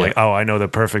soundtracks." I'm like, "Oh, I know the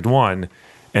perfect one."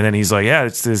 And then he's like, "Yeah,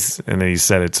 it's this," and then he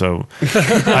said it. So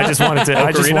I just wanted to.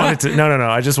 I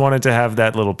just wanted to have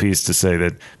that little piece to say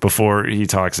that before he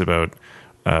talks about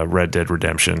Red Dead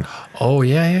Redemption. Oh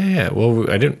yeah. Well, we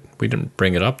didn't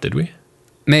bring it up, did we?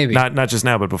 Maybe not just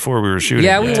now, but before we were shooting.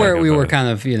 Yeah, we were kind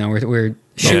of we're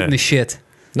shooting the shit.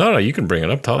 No, you can bring it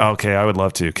up. Okay, I would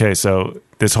love to. Okay, so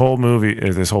this whole movie,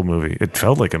 it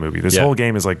felt like a movie. This whole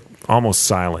game is like almost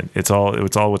silent. It's all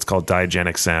what's called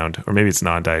diegenic sound, or maybe it's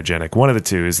non-diegenic. One of the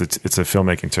two is it's a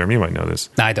filmmaking term. You might know this.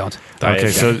 I don't. Okay,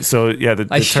 so yeah, the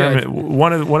term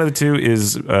one of the two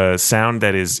is sound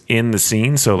that is in the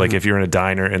scene. So like if you're in a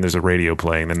diner and there's a radio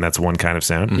playing, then that's one kind of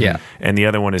sound. Yeah, and the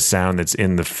other one is sound that's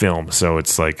in the film. So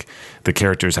it's like the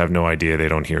characters have no idea, they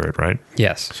don't hear it, right?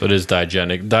 Yes. So it is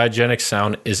diegenic. Diegenic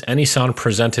sound is any sound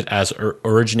presented as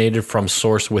originated from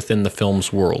source within the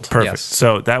film's world. Perfect. Yes.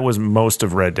 So that was most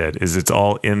of Red Dead. Is it's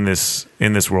all in this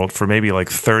world for maybe like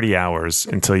 30 hours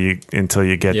until you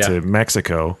get to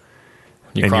Mexico,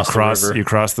 you cross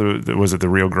the was it the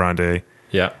Rio Grande?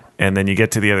 Yeah. And then you get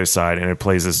to the other side and it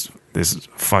plays this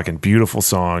fucking beautiful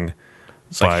song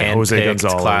by Jose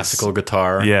Gonzalez, classical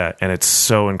guitar. Yeah, and it's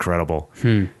so incredible.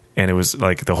 And it was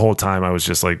like the whole time I was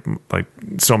just like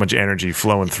so much energy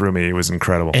flowing through me. It was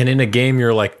incredible. And in a game,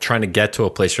 you're like trying to get to a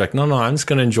place. You're like, no, I'm just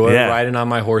going to enjoy riding on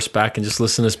my horseback and just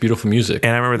listen to this beautiful music.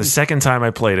 And I remember the second time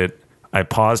I played it, I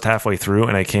paused halfway through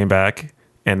and I came back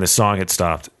and the song had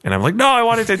stopped. And I'm like, no, I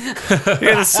wanted to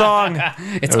hear the song.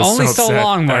 It's only so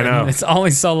long, Martin. I know. It's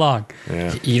only so long.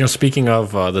 Yeah. Speaking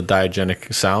of the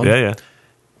diegenic sound,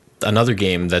 another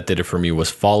game that did it for me was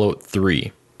Fallout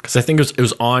 3. Because I think it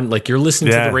was on, like, you're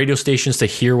listening to the radio stations to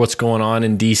hear what's going on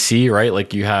in DC, right?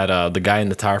 Like, you had the guy in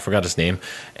the tower, I forgot his name,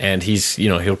 and he's,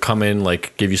 he'll come in,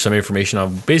 like, give you some information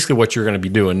on basically what you're going to be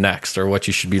doing next or what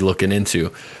you should be looking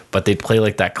into. But they play,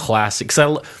 like, that classic,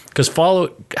 because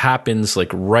Fallout happens,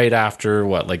 like, right after,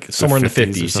 somewhere in the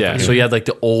 50s, yeah. So you had, like,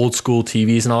 the old school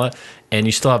TVs and all that, and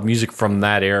you still have music from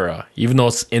that era. Even though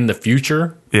it's in the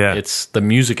future, it's the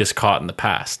music is caught in the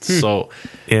past. So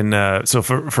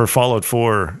for Fallout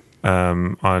 4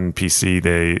 on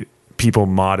PC, people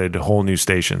modded whole new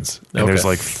stations. And there's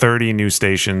like 30 new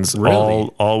stations,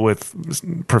 all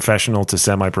with professional to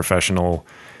semi-professional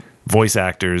voice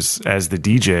actors as the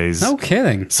DJs. No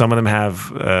kidding. Some of them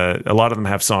have, a lot of them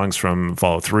have songs from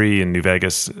Fallout 3 and New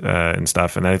Vegas and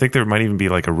stuff. And I think there might even be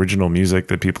like original music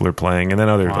that people are playing, and then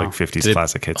other like 50s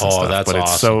classic hits and stuff. That's but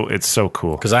awesome. It's so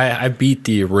cool. Because I beat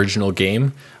the original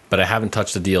game, but I haven't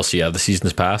touched the DLC yet, the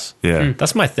Season's Pass. Yeah.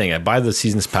 That's my thing. I buy the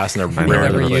Season's Pass and I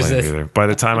never use it. Either. By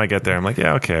the time I get there, I'm like,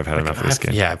 yeah, okay, I've had enough of this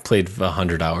game. Yeah, I played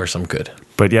 100 hours. I'm good.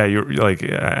 But yeah, you're like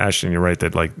Ashton. You're right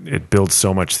that like it builds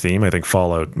so much theme. I think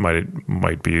Fallout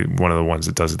might be one of the ones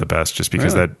that does it the best, just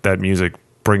because that music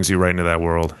brings you right into that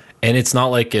world. And it's not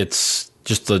like it's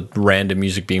just the random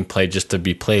music being played just to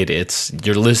be played. It's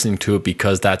you're listening to it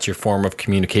because that's your form of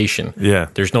communication. Yeah,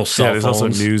 there's no cell there's phones.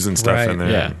 also news and stuff in there.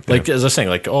 Yeah, like as I was saying,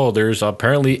 like there's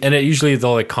apparently, and usually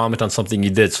they'll like comment on something you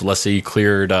did. So let's say you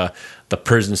cleared the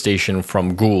prison station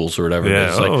from ghouls or whatever. Yeah.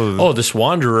 It's like, this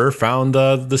wanderer found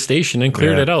the station and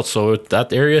cleared it out, so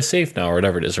that area is safe now or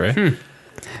whatever it is, right?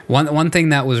 One thing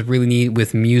that was really neat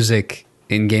with music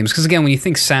in games, because again, when you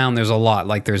think sound, there's a lot.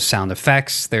 Like there's sound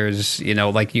effects, there's, you know,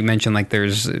 like you mentioned, like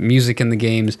there's music in the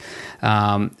games.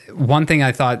 One thing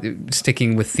I thought,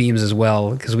 sticking with themes as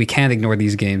well, because we can't ignore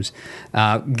these games,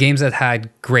 games that had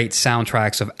great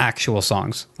soundtracks of actual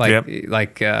songs,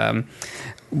 like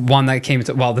one that came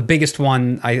to, well, the biggest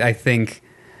one I think,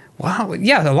 wow,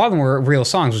 yeah, a lot of them were real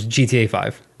songs, was GTA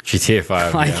 5. GTA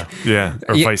 5, Like, yeah.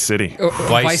 Or Vice City.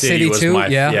 Vice City was too, my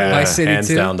Vice City hands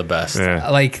too. down the best. Yeah.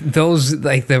 Like those,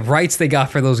 like the rights they got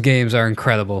for those games are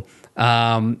incredible.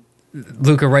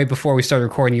 Luca, right before we started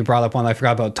recording, you brought up one I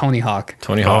forgot about, Tony Hawk.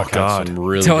 Tony Hawk had God. some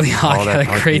really Tony good- Hawk All had that a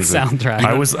punk great music. soundtrack.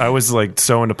 I was like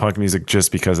so into punk music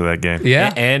just because of that game.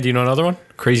 Yeah. And you know another one?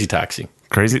 Crazy Taxi.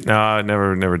 Crazy? No, it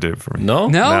never did it for me. No?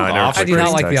 No, I never I played do not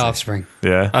Crazy like The Taxi. Offspring.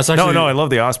 Yeah. That's actually- no, I love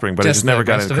The Offspring, but I Just just never the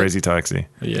got rest into of it? Crazy Taxi.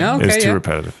 Yeah. Okay, It was too yeah.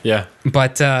 repetitive. Yeah.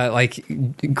 But like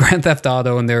Grand Theft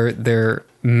Auto and their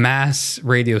mass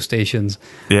radio stations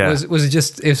Yeah. was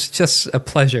just a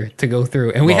pleasure to go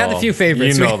through. And we had a Well, few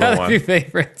favorites. you know We the had a one. few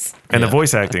favorites. And the Yeah.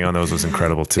 voice acting on those was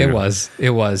incredible too. It was.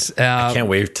 I can't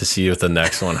wait to see with the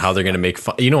next one how they're going to make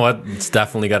fun. You know what? It's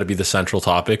definitely got to be the central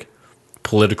topic.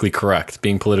 Politically correct.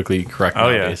 Being politically correct Oh,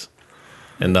 yeah. nowadays.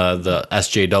 And the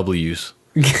SJWs.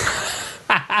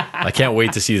 I can't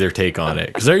wait to see their take on it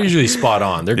because they're usually spot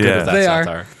on. They're good Yeah. at that They are.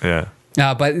 satire.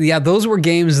 Yeah. But yeah, those were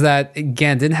games that,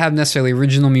 again, didn't have necessarily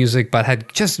original music, but had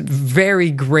just very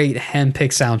great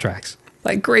hand-picked soundtracks.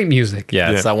 Like great music.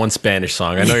 Yeah, it's Yeah. that one Spanish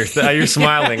song. I know you're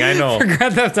smiling. I know.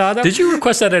 Grand Theft Auto? Did you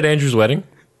request that at Andrew's wedding?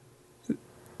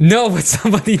 No, but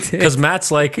somebody did. Because Matt's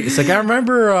like, it's like I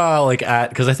remember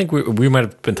because I think we might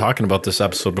have been talking about this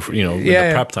episode before, in the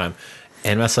prep time.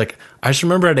 And Matt's like, I just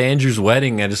remember at Andrew's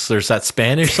wedding, there's that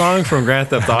Spanish song from Grand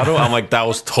Theft Auto. I'm like, that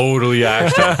was totally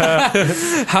extra.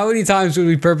 How many times would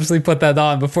we purposely put that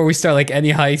on before we start like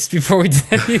any heist, before we did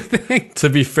anything? To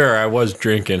be fair, I was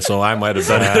drinking, so I might have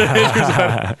done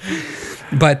it.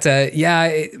 But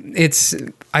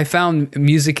I found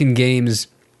music in games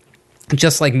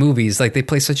just like movies, like they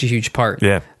play such a huge part.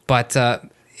 Yeah. But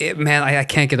man, I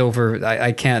can't get over.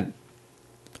 I can't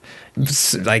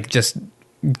like just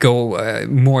go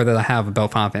more than I have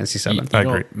about Final Fantasy VII. I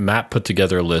agree. Matt put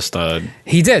together a list.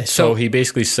 He did. So So he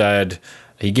basically said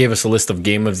he gave us a list of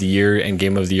Game of the Year and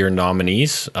Game of the Year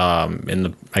nominees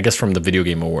I guess from the Video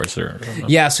Game Awards.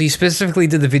 yeah, so he specifically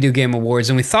did the Video Game Awards,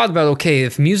 and we thought about, okay,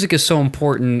 if music is so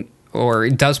important, or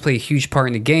it does play a huge part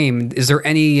in the game, is there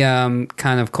any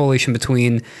kind of correlation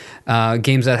between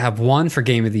games that have won for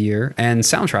Game of the Year and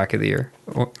Soundtrack of the Year,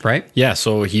 right? Yeah,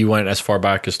 so he went as far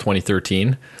back as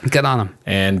 2013. Get on them.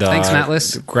 And Thanks,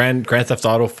 Mattless. Grand Theft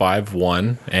Auto 5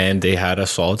 won, and they had a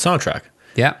solid soundtrack.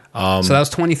 Yeah. So that was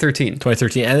 2013.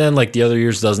 2013, and then like the other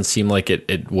years doesn't seem like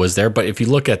it was there. But if you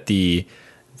look at the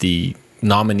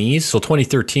nominees, so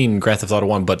 2013 Grand Theft Auto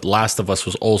 1, but Last of Us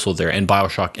was also there, and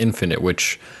BioShock Infinite,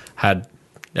 which had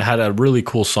a really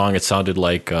cool song. It sounded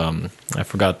like I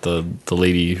forgot the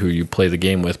lady who you play the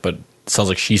game with, but it sounds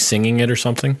like she's singing it or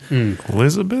something.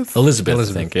 Elizabeth? Elizabeth,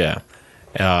 I think, yeah.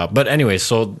 But anyway,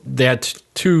 so they had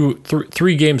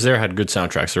three games there had good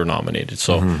soundtracks that were nominated.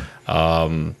 So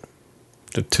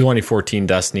the 2014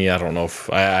 Destiny, I don't know if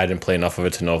I didn't play enough of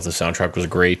it to know if the soundtrack was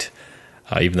great.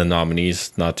 Even the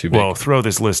nominees, not too big. Well, throw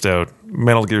this list out.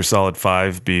 Metal Gear Solid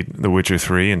 5 beat The Witcher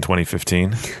 3 in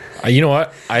 2015. You know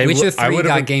what? Witcher 3 would've-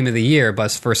 got Game of the Year, but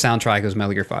for soundtrack it was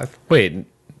Metal Gear 5. Wait.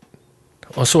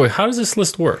 Oh, so wait, how does this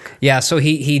list work? Yeah, so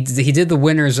he did the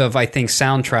winners of, I think,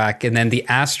 soundtrack, and then the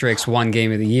asterisk won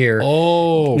Game of the Year.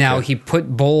 Oh, Now he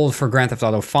put bold for Grand Theft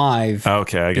Auto 5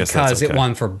 Okay, I guess because that's okay. it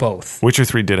won for both. Witcher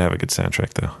 3 did have a good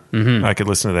soundtrack, though. I could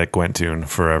listen to that Gwent tune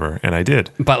forever, and I did.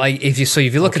 But like if you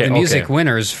look at Okay, the music okay.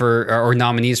 winners or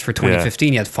nominees for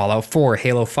 2015, you had Fallout 4,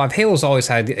 Halo 5. Halo's always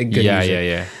had a good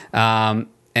music. Yeah.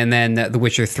 And then The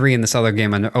Witcher 3 and this other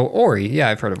game, Ori. Yeah,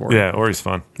 I've heard of Ori. Yeah, Ori's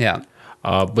fun. Yeah.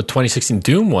 But 2016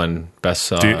 Doom won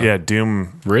best.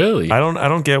 Doom. Really? I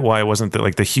don't get why it wasn't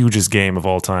the hugest game of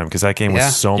all time, because that game Yeah.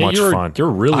 was so Yeah, much fun. You're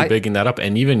really I- bigging that up,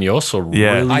 and even Yoso really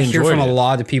I hear enjoyed from it. a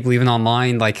lot of people, even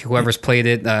online, like whoever's played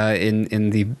it in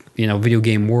the video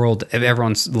game world,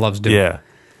 everyone loves Doom. Yeah.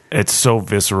 It's so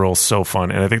visceral, so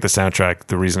fun. And I think the soundtrack,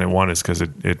 the reason it won is because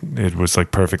it was like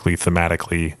perfectly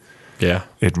thematically, Yeah.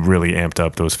 it really amped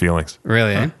up those feelings.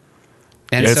 Really, eh?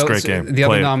 And Yeah, it's a great game. The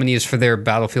other Play it. nominees for their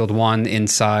Battlefield 1,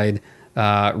 Inside,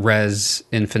 Res,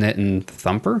 Infinite, and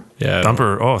Thumper. Yeah.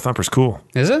 Thumper's cool.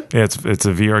 Is it? Yeah, it's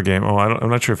a VR game. I'm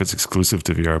not sure if it's exclusive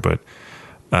to VR, but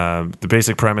the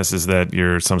basic premise is that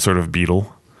you're some sort of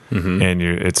beetle, and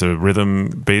it's a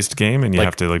rhythm-based game, and you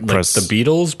have to press the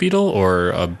Beatles beetle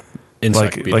or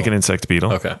Insect beetle. like an insect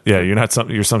beetle. Okay. Yeah,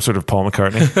 you're some sort of Paul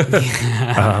McCartney.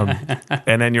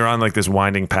 And then you're on like this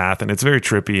winding path, and it's very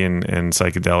trippy and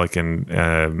psychedelic, and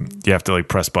you have to like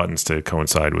press buttons to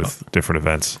coincide with different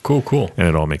events. Cool. And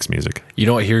it all makes music. You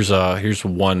know what? Here's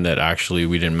one that actually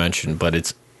we didn't mention, but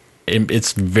it's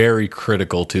very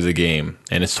critical to the game,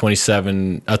 and it's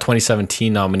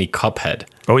 2017 nominee Cuphead.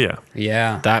 Oh yeah.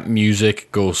 Yeah. That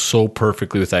music goes so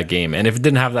perfectly with that game, and if it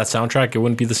didn't have that soundtrack, it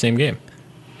wouldn't be the same game.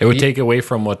 It would take away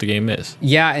from what the game is.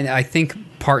 Yeah, and I think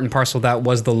part and parcel of that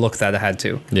was the look that it had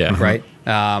to. Yeah. Right?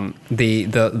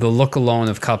 The look alone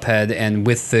of Cuphead, and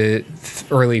with the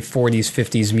early 40s,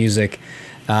 50s music,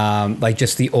 like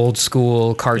just the old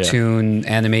school cartoon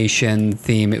animation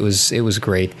theme, it was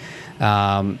great.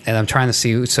 And I'm trying to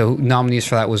see, so nominees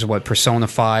for that was what? Persona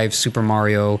 5, Super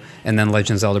Mario, and then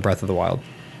Legend of Zelda Breath of the Wild.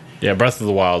 Yeah, Breath of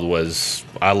the Wild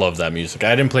I love that music.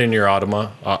 I didn't play Nier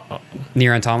Automata.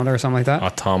 Nier Automata or something like that?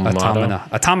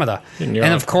 Automata. And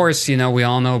of course, we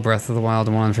all know Breath of the Wild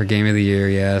won for Game of the Year.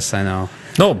 Yes, I know.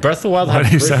 No, Breath of the Wild. Why do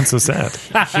you sound so sad?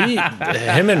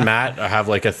 Him and Matt have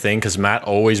like a thing because Matt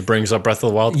always brings up Breath of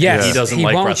the Wild. Yes, he doesn't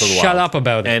like won't Breath of the Wild. shut up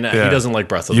about it. And he doesn't like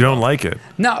Breath of the Wild. You don't like it?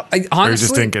 No, Or you honestly,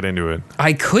 just didn't get into it?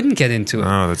 I couldn't get into it.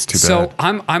 Oh, that's too So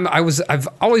bad. I've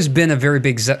always been a very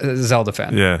big Zelda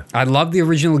fan. Yeah. I love the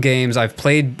original games. I've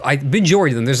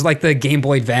majority of them. There's like the Game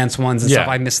Boy Advance ones and stuff.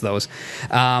 I miss those.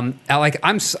 I'm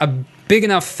a big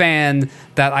enough fan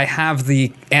that I have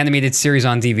the animated series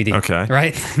on DVD. Okay.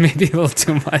 Right? Maybe a little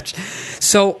too much.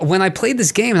 So when I played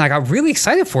this game and I got really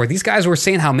excited for it, these guys were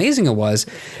saying how amazing it was.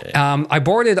 I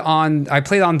played on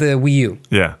the Wii U.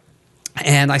 Yeah.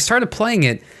 And I started playing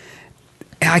it.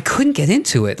 And I couldn't get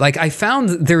into it. Like, I found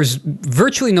there's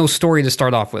virtually no story to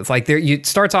start off with. Like, it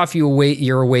starts off,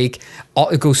 you're awake,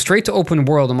 it goes straight to open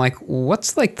world. I'm like,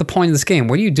 what's like the point of this game?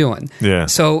 What are you doing? Yeah.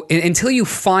 So until you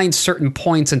find certain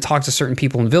points and talk to certain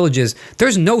people in villages,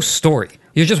 there's no story.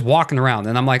 You're just walking around,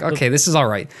 and I'm like, okay, this is all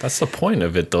right. That's the point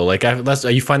of it, though. Like,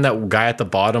 you find that guy at the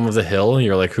bottom of the hill, and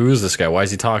you're like, who is this guy? Why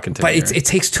is he talking to me? But it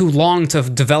takes too long to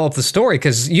develop the story,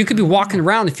 because you could be walking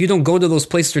around. If you don't go to those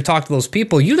places or talk to those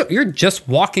people, you're just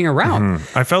walking around.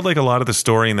 Mm-hmm. I felt like a lot of the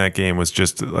story in that game was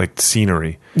just like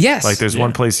scenery. Yes. Like there's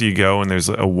one place you go and there's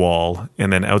a wall,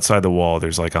 and then outside the wall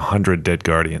there's like 100 dead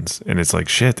guardians, and it's like,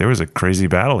 shit, there was a crazy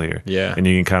battle here. Yeah. And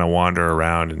you can kind of wander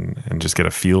around and just get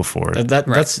a feel for it.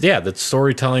 That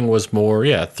storytelling was more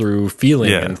through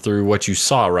feeling and through what you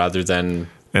saw rather than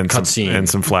cutscene and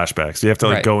some flashbacks. You have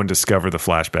to go and discover the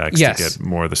flashbacks to get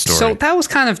more of the story. So that was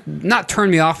kind of not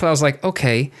turned me off, but I was like,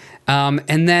 okay.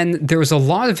 And then there was a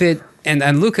lot of it,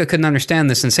 and Luca couldn't understand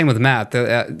this, and same with Matt.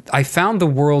 I found the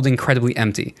world incredibly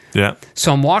empty. Yeah.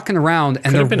 So I'm walking around,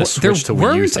 and there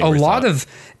weren't a lot of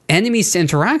enemies to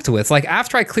interact with. Like,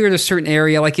 after I cleared a certain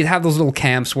area, like, you'd have those little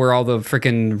camps where all the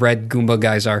freaking red Goomba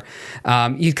guys are.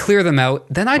 You'd clear them out.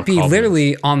 Then I'd be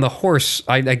literally on the horse.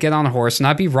 I'd get on a horse, and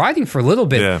I'd be riding for a little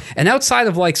bit. Yeah. And outside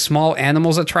of, like, small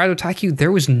animals that try to attack you,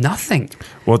 there was nothing.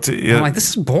 Well, I'm like,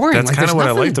 this is boring. That's like, kind of what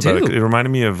I liked about it. do. It reminded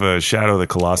me of Shadow of the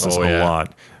Colossus a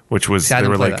lot, which was See, I there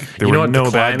were didn't like play that. there You know were what, no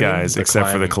the bad climbing, guys except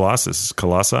for the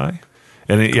Colossi.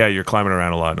 And you're climbing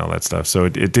around a lot and all that stuff. So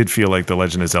it did feel like the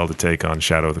Legend of Zelda take on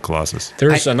Shadow of the Colossus.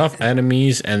 There's enough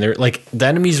enemies, and they're like, the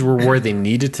enemies were where they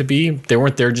needed to be. They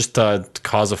weren't there just to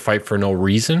cause a fight for no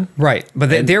reason. Right.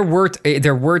 But there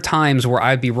were times where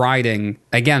I'd be riding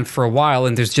again for a while,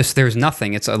 and there's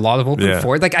nothing. It's a lot of open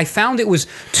forest. Like, I found it was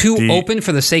too open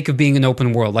for the sake of being an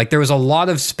open world. Like, there was a lot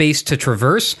of space to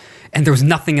traverse, and there was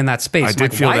nothing in that space. I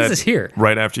did feel why that is this here?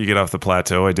 Right after you get off the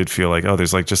plateau, I did feel like,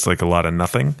 there's like just like a lot of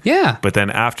nothing. Yeah. But then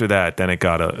after that, then it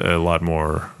got a lot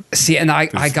more. See, and I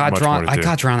got drawn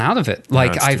out of it.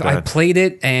 Like, I played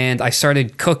it, and I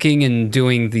started cooking and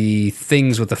doing the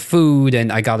things with the food,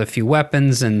 and I got a few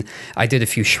weapons, and I did a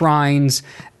few shrines,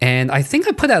 and I think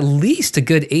I put at least a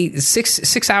good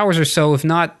 6 hours or so, if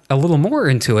not a little more,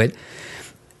 into it.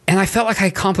 And I felt like I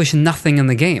accomplished nothing in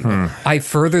the game. I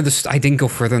didn't go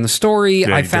further in the story.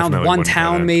 Yeah, I found one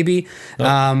town, maybe.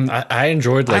 I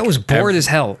enjoyed. Like, I was bored as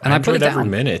hell, and I put it down every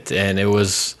minute, and it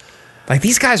was like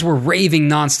these guys were raving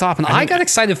nonstop, and I got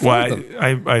excited for them.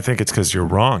 I think it's because you're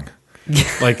wrong.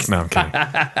 Like, no, I'm kidding.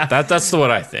 That's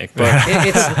what I think. But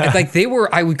it's like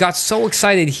I got so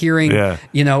excited hearing,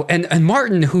 and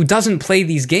Martin, who doesn't play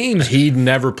these games, he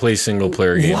never plays single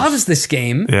player games. Loves this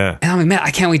game. Yeah. And I'm like, man,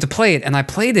 I can't wait to play it. And I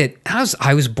played it. And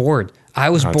I was bored. I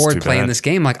was bored playing this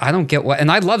game. Like, I don't get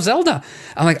and I love Zelda.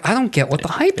 I'm like, I don't get what the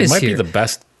hype is here. It might be the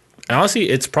best And honestly,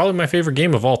 it's probably my favorite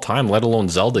game of all time, let alone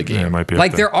Zelda game. Yeah, it might be up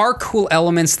Like there. there are cool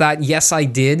elements that yes I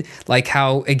did, like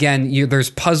how again there's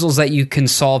puzzles that you can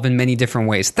solve in many different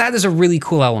ways. That is a really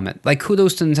cool element. Like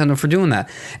kudos to Nintendo for doing that.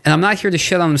 And I'm not here to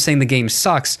shit on them saying the game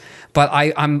sucks, but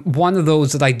I'm one of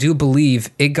those that I do believe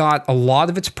it got a lot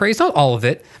of its praise, not all of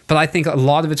it, but I think a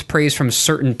lot of its praise from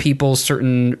certain people,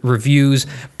 certain reviews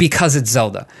because it's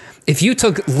Zelda. If you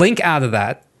took Link out of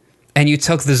that, and you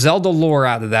took the Zelda lore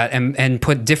out of that and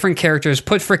put different characters,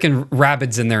 put freaking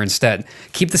Rabbids in there instead.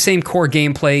 Keep the same core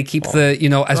gameplay, keep the,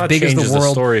 as Not big as changes the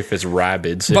world. story if it's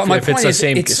Rabbids. But if my if point it's the is,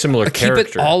 same similar keep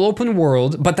character. it all open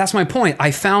world, but that's my point.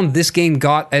 I found this game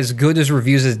got as good as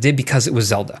reviews as it did because it was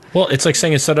Zelda. Well, it's like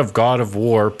saying instead of God of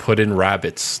War, put in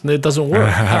Rabbids. It doesn't work. All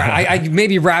right, I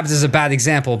maybe Rabbids is a bad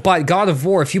example, but God of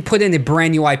War, if you put in a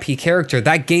brand new IP character,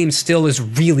 that game still is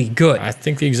really good. I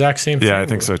think the exact same thing. Yeah, I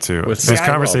think so too. with This Skyrim.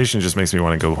 conversation just makes me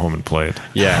want to go home and play it.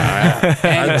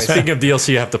 Yeah. Speaking of DLC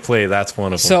you have to play, that's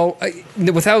one of them. So,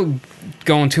 without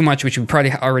going too much, which you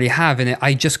probably already have in it,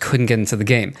 I just couldn't get into the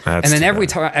game. That's and then too every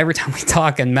bad. time we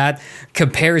talk, and Matt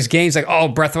compares games like, "Oh,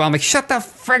 Breath of the Wild," I'm like, "Shut the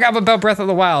frig up about Breath of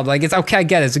the Wild." Like, it's okay, I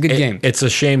get it, it's a good game. It's a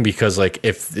shame because like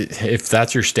if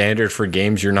that's your standard for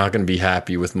games, you're not going to be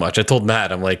happy with much. I told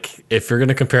Matt, I'm like, if you're going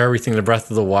to compare everything to Breath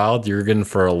of the Wild, you're going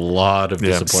for a lot of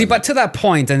disappointment. See, but to that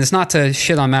point, and it's not to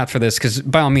shit on Matt for this, because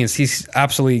by all means, he's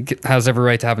absolutely has every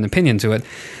right to have an opinion to it.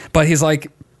 But he's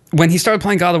like, when he started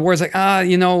playing God of War, he's like,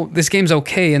 this game's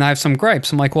okay, and I have some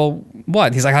gripes. I'm like, well,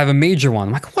 what? He's like, I have a major one.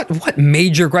 I'm like, what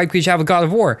major gripe could you have with God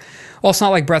of War? Well, it's not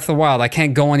like Breath of the Wild. I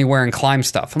can't go anywhere and climb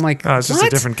stuff. I'm like, Oh, it's just what? a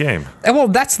different game. And well,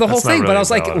 that's the whole That's not thing. But really I was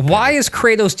a like, valid why opinion. as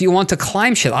Kratos do you want to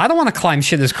climb shit? I don't want to climb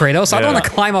shit as Kratos. I don't Yeah. want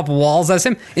to climb up walls as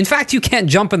him. In fact, you can't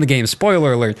jump in the game.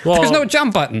 Spoiler alert. Well, There's no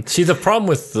jump button. See, the problem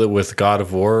with God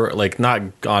of War, like not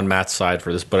on Matt's side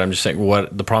for this, but I'm just saying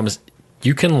what the problem is.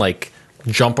 You can like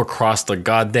jump across the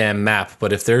goddamn map,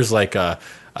 but if there's like a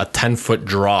 10-foot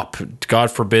drop, God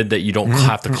forbid that you don't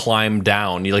have to climb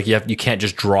down. You can't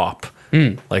just drop.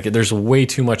 Like there's way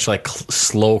too much like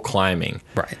slow climbing.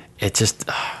 Right. It just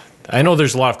I know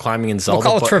there's a lot of climbing in Zelda. We'll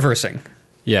call it but- traversing,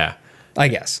 Yeah. I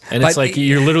guess. And it's like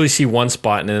you literally see one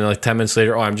spot and then like 10 minutes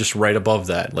later, I'm just right above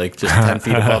that. Like just 10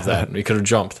 feet above that. We could have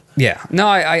jumped. Yeah, no,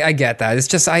 I get that. It's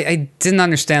just I didn't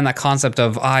understand that concept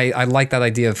of I like that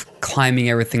idea of climbing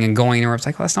everything and going anywhere. It's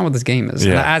like, well, that's not what this game is.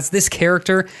 Yeah. And as this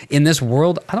character in this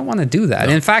world, I don't want to do that.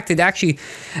 And in fact, it actually,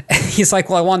 he's like,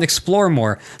 well, I want to explore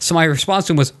more. So my response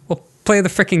to him was, well, play the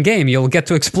freaking game. You'll get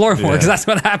to explore more because that's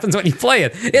what happens when you play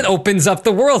it. It opens up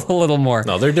the world a little more.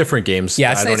 No, they're different games.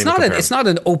 Yeah, I don't it's even not compare it's them. not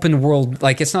an open world,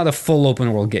 like it's not a full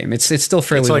open world game. It's still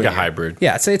fairly It's like a linear. hybrid.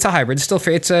 Yeah, it's a hybrid. It's still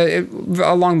fair. It's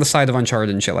along the side of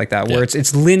Uncharted and shit like that, where Yeah.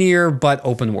 it's linear but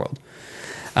open world.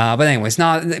 But anyways,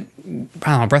 not I don't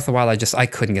know. Breath of the Wild, I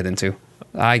couldn't get into.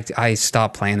 I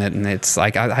stopped playing it, and it's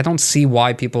like I don't see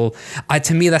why people.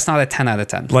 To me, that's not a 10 out of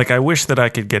 10. Like, I wish that I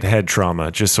could get head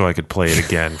trauma just so I could play it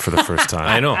again for the first time.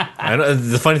 I know.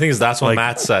 The funny thing is that's what Like,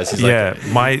 Matt says. He's Yeah,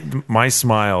 like, my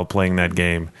smile playing that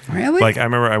game. Really? Like, I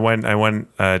remember I went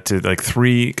to like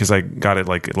 3 because I got it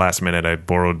like last minute. I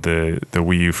borrowed the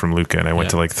Wii U from Luca, and I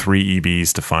went to like 3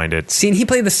 EBs to find it. See, and he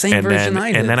played the same And version then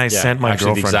I did. and then I yeah, sent my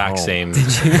actually girlfriend the exact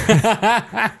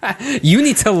home. same. You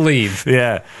need to leave.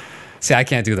 Yeah, See, I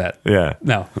can't do that. yeah.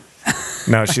 No.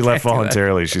 No, she left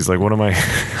voluntarily. She's like, "What am I?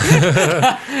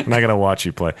 I'm not gonna watch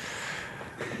you play."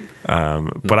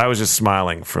 But I was just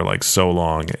smiling for like so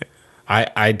long.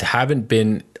 I haven't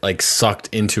been like sucked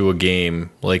into a game.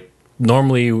 Like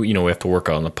normally, we have to work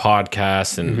on the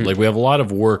podcast and like we have a lot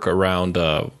of work around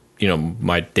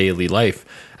my daily life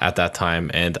at that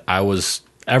time, and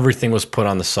everything was put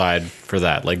on the side for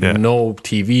that. Like no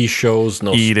TV shows,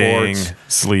 no Eating,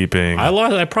 sports. sleeping.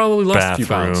 I probably lost a few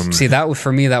pounds. bathroom. See,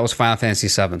 for me, that was Final Fantasy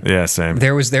VII. Yeah, same.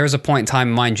 There was a point in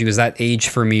time, mind you, it was that age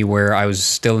for me where I was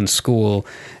still in school,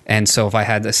 and so if I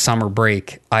had a summer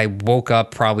break, I woke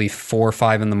up probably 4 or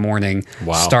 5 in the morning,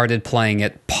 Wow. started playing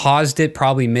it, paused it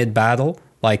probably mid battle.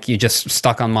 Like you just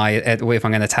stuck on if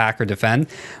I'm going to attack or defend,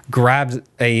 grabbed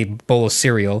a bowl of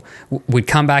cereal, would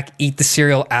come back, eat the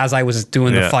cereal as I was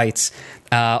doing the fights,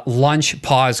 lunch,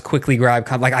 pause, quickly grab,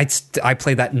 like I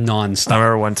played that I nonstop.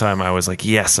 remember one time I was like,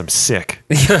 "Yes, I'm sick."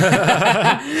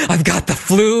 I've got the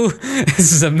flu.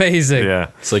 This is amazing. Yeah,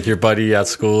 It's like your buddy at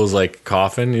school is like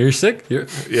coughing. You're sick?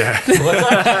 yeah.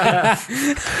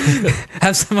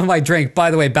 Have some of my drink.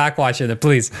 By the way, back watching it,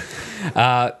 please.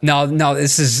 No,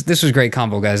 this was great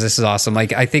combo, guys. This is awesome.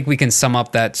 Like I think we can sum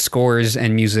up that scores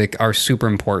and music are super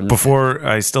important. Before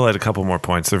I still had a couple more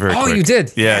points. They're very Oh, quick. you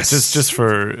did? Yeah, Yes. just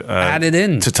for Add it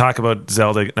in. to talk about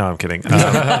Zelda. No, I'm kidding.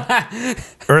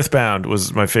 Earthbound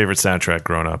was my favorite soundtrack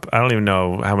growing up. I don't even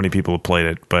know how many people have played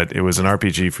it, but it was an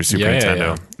RPG for Super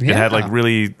Nintendo. Yeah. It had like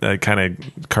really kind of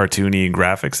cartoony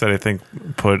graphics that I think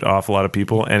put off a lot of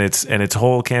people. And its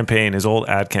whole campaign, his old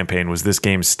ad campaign, was "This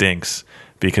game stinks"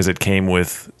 because it came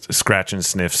with scratch and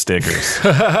sniff stickers.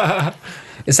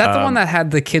 Is that the one that had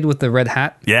the kid with the red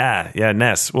hat? Yeah,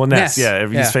 Ness. Well, Ness, Ness,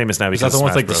 he's yeah. famous now Is because that the one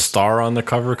of with Smash like the Bros. star on the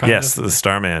cover? Kind Yes, of? the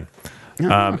Starman.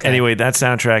 Okay. Anyway, that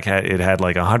soundtrack had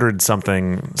like 100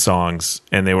 something songs,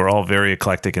 and they were all very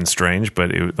eclectic and strange,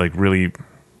 but it was like really,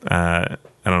 I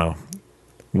don't know,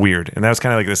 weird. And that was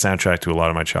kind of like the soundtrack to a lot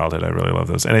of my childhood. I really love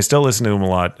those, and I still listen to them a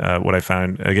lot. What I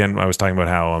found, again, I was talking about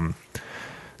how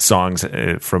songs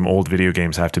from old video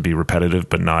games have to be repetitive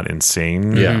but not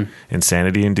insane,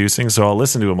 insanity inducing. So I'll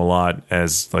listen to them a lot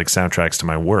as like soundtracks to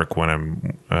my work when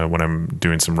I'm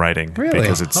doing some writing, Really?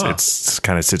 because it's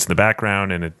kind of sits in the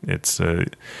background, and it's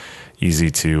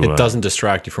easy to. It doesn't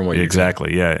distract you from what you're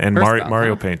Exactly, yeah. And Earthbound,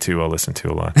 Mario huh? Paint 2 I'll listen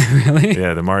to a lot. Really?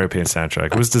 Yeah, the Mario Paint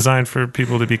soundtrack was designed for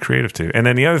people to be creative to. And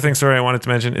then the other thing, sorry, I wanted to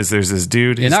mention is there's this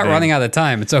dude. You're not running out of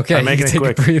time. It's okay. I'm making You it can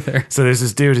take quick. a breather. So there's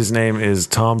this dude. His name is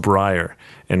Tom Breyer,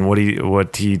 and what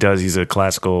he does, he's a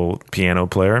classical piano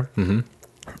player,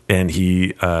 and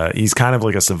he's kind of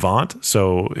like a savant.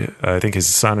 So I think his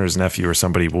son or his nephew or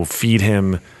somebody will feed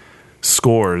him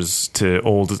scores to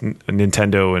old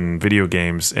Nintendo and video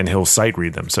games, and he'll sight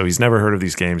read them. So he's never heard of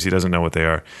these games. He doesn't know what they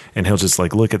are, and he'll just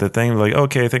like look at the thing, like,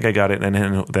 okay, I think I got it, and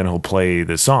then he'll play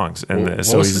the songs. And What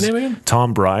so was he's his name again?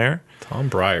 Tom Breyer. Tom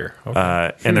Breyer.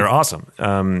 Okay. And they're awesome.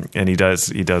 And he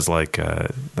does like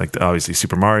obviously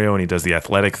Super Mario, and he does the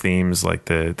athletic themes, like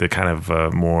the kind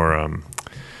of more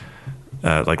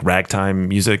like ragtime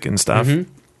music and stuff. And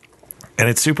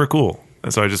it's super cool.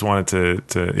 And so I just wanted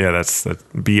to that's the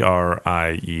Brier.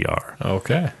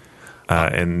 Okay.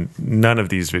 And none of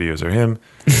these videos are him.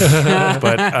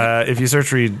 But if you search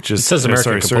says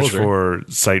American search composer. for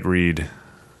sight read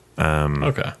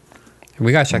Okay.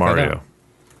 We got to check that Mario. out.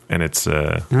 And it's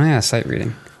Oh, yeah, sight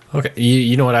reading. Okay.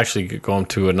 You know what? Actually, going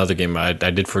to another game I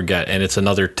did forget, and it's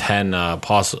another 10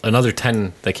 another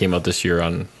 10 that came out this year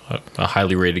on a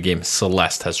highly rated game.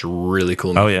 Celeste has really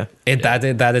cool music. oh yeah. It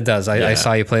does. I Yeah.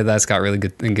 saw you play that. It's got really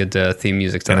good theme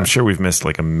music to And that. I'm sure we've missed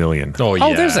like a million. Oh yeah.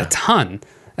 Oh, there's a ton.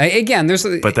 Again, there's.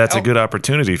 But that's a good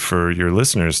opportunity for your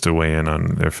listeners to weigh in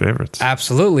on their favorites.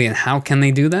 Absolutely. And how can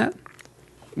they do that?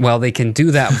 Well, they can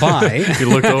do that by. You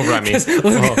looked over at me.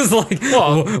 Lucas like,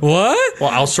 what? Well,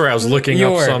 I was looking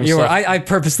up some You were. stuff. I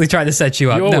purposely tried to set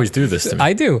you up. You always do this to me.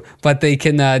 I do. But they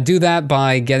can do that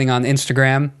by getting on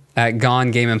Instagram at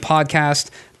Gone Gaming Podcast,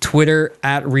 Twitter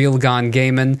at Real Gone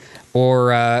Gaming,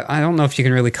 or I don't know if you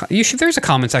can really. There's a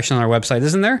comment section on our website,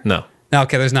 isn't there? No.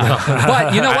 Okay, there's not.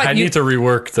 But you know what? I need to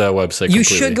rework the website You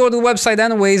completely. should go to the website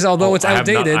anyways, although it's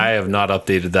outdated. I have not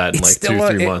updated that in like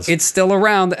 2-3 months. It's still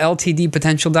around,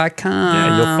 ltdpotential.com.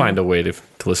 Yeah, you'll find a way to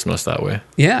listen to us that way.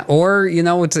 Yeah, or,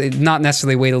 it's not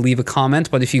necessarily a way to leave a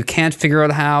comment, but if you can't figure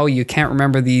out how, you can't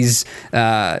remember these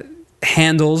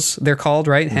handles, they're called,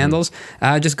 right? Handles,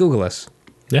 just Google us,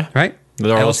 Yeah. right? Or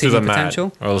let's do the LTD Matt.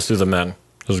 Potential. Or let's do the man.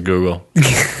 Just Google.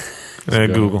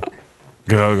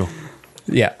 Google.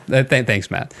 Yeah, thanks,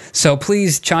 Matt. So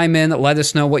please chime in, let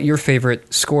us know what your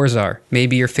favorite scores are,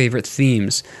 maybe your favorite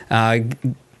themes.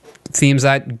 Themes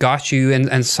that got you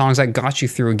and songs that got you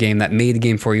through a game, that made a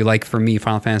game for you, like for me,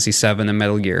 Final Fantasy VII and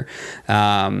Metal Gear.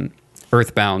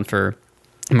 Earthbound for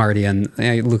Marty, and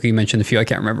Luca, you mentioned a few. I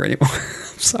can't remember anymore.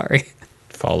 I'm sorry.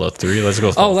 Fallout 3. Let's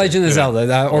go. Oh, Legend of Zelda,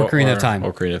 Ocarina of Time.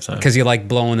 Ocarina of Time. Because you like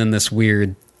blowing in this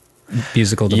weird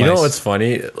musical device. You know what's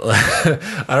funny?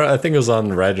 I think it was on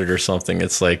Reddit or something.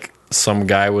 It's like some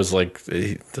guy was like,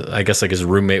 I guess like his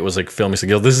roommate was like filming. He's like,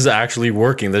 yo, this is actually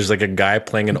working. There's like a guy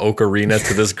playing an ocarina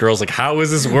to this girl's like, how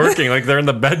is this working? Like they're in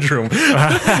the bedroom.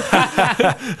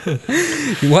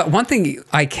 One thing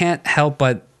I can't help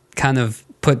but kind of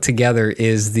put together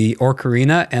is the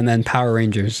Ocarina and then Power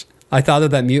Rangers. I thought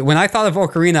of that when I thought of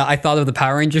Ocarina, I thought of the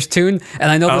Power Rangers tune, and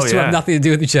I know those two have nothing to do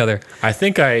with each other. I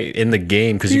think in the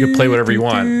game, because you could play whatever you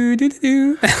want.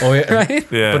 Oh yeah, right?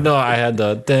 Yeah. But no, I had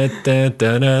the da, da,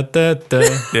 da, da, da, da.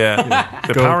 Yeah.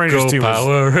 The Go, Power Rangers go, tune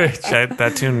Power Rangers.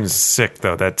 that tune is sick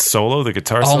though. That solo, the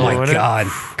guitar Oh solo my in god,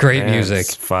 great Man, music!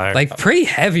 it's fire. Like pretty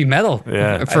heavy metal,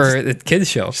 Yeah. for the kids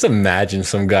show. Just imagine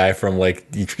some guy from like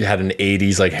you had an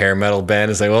 '80s like hair metal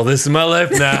band. It's like, well, this is my life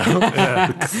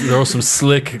now. Throw some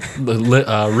slick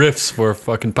riffs for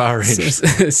fucking Power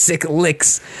Rangers. Sick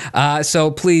licks.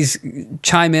 So please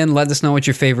chime in. Let us know what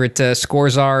your favorite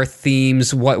scores are,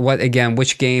 themes.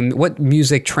 What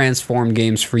music transformed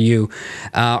games for you?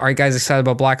 Are you guys excited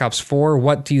about Black Ops 4?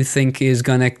 What do you think is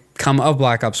going to come of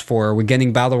Black Ops 4? Are we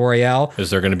getting Battle Royale? Is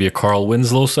there going to be a Carl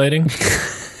Winslow sighting?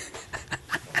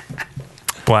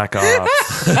 Black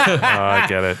Ops. I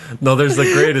get it. No, there's the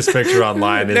greatest picture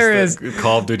online. There is the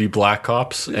Call of Duty Black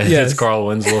Ops, and Yes. it's Carl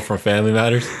Winslow from Family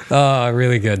Matters. Oh,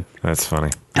 really good. That's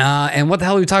funny. And what the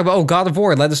hell are we talking about? Oh, God of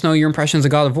War. Let us know your impressions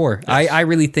of God of War. Yes. I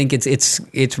really think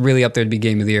it's really up there to be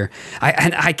Game of the Year.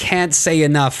 I can't say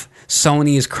enough.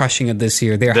 Sony is crushing it this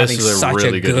year. They're having such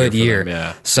really a good year.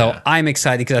 Yeah. So I'm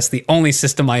excited because that's the only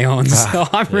system I own. So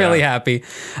I'm really happy.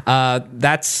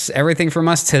 That's everything from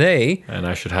us today. And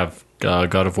I should have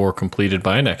God of War completed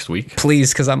by next week.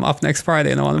 Please, because I'm off next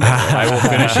Friday. And I will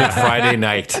finish it Friday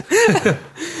night.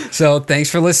 So thanks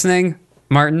for listening,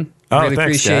 Martin. Really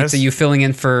thanks, appreciate guys. you filling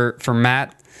in for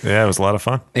Matt. Yeah, it was a lot of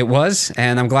fun. It was,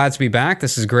 and I'm glad to be back.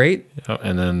 This is great.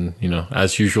 And then,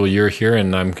 as usual, you're here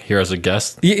and I'm here as a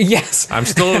guest. Yes. I'm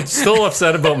still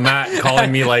upset about Matt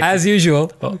calling me like as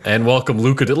usual. And welcome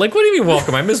Luca. Like, what do you mean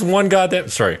welcome? I missed one goddamn.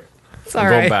 Sorry. It's all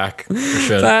I'm right. going back.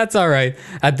 That's all right.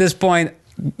 At this point,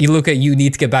 Luca, you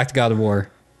need to get back to God of War.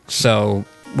 So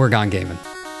we're gone gaming.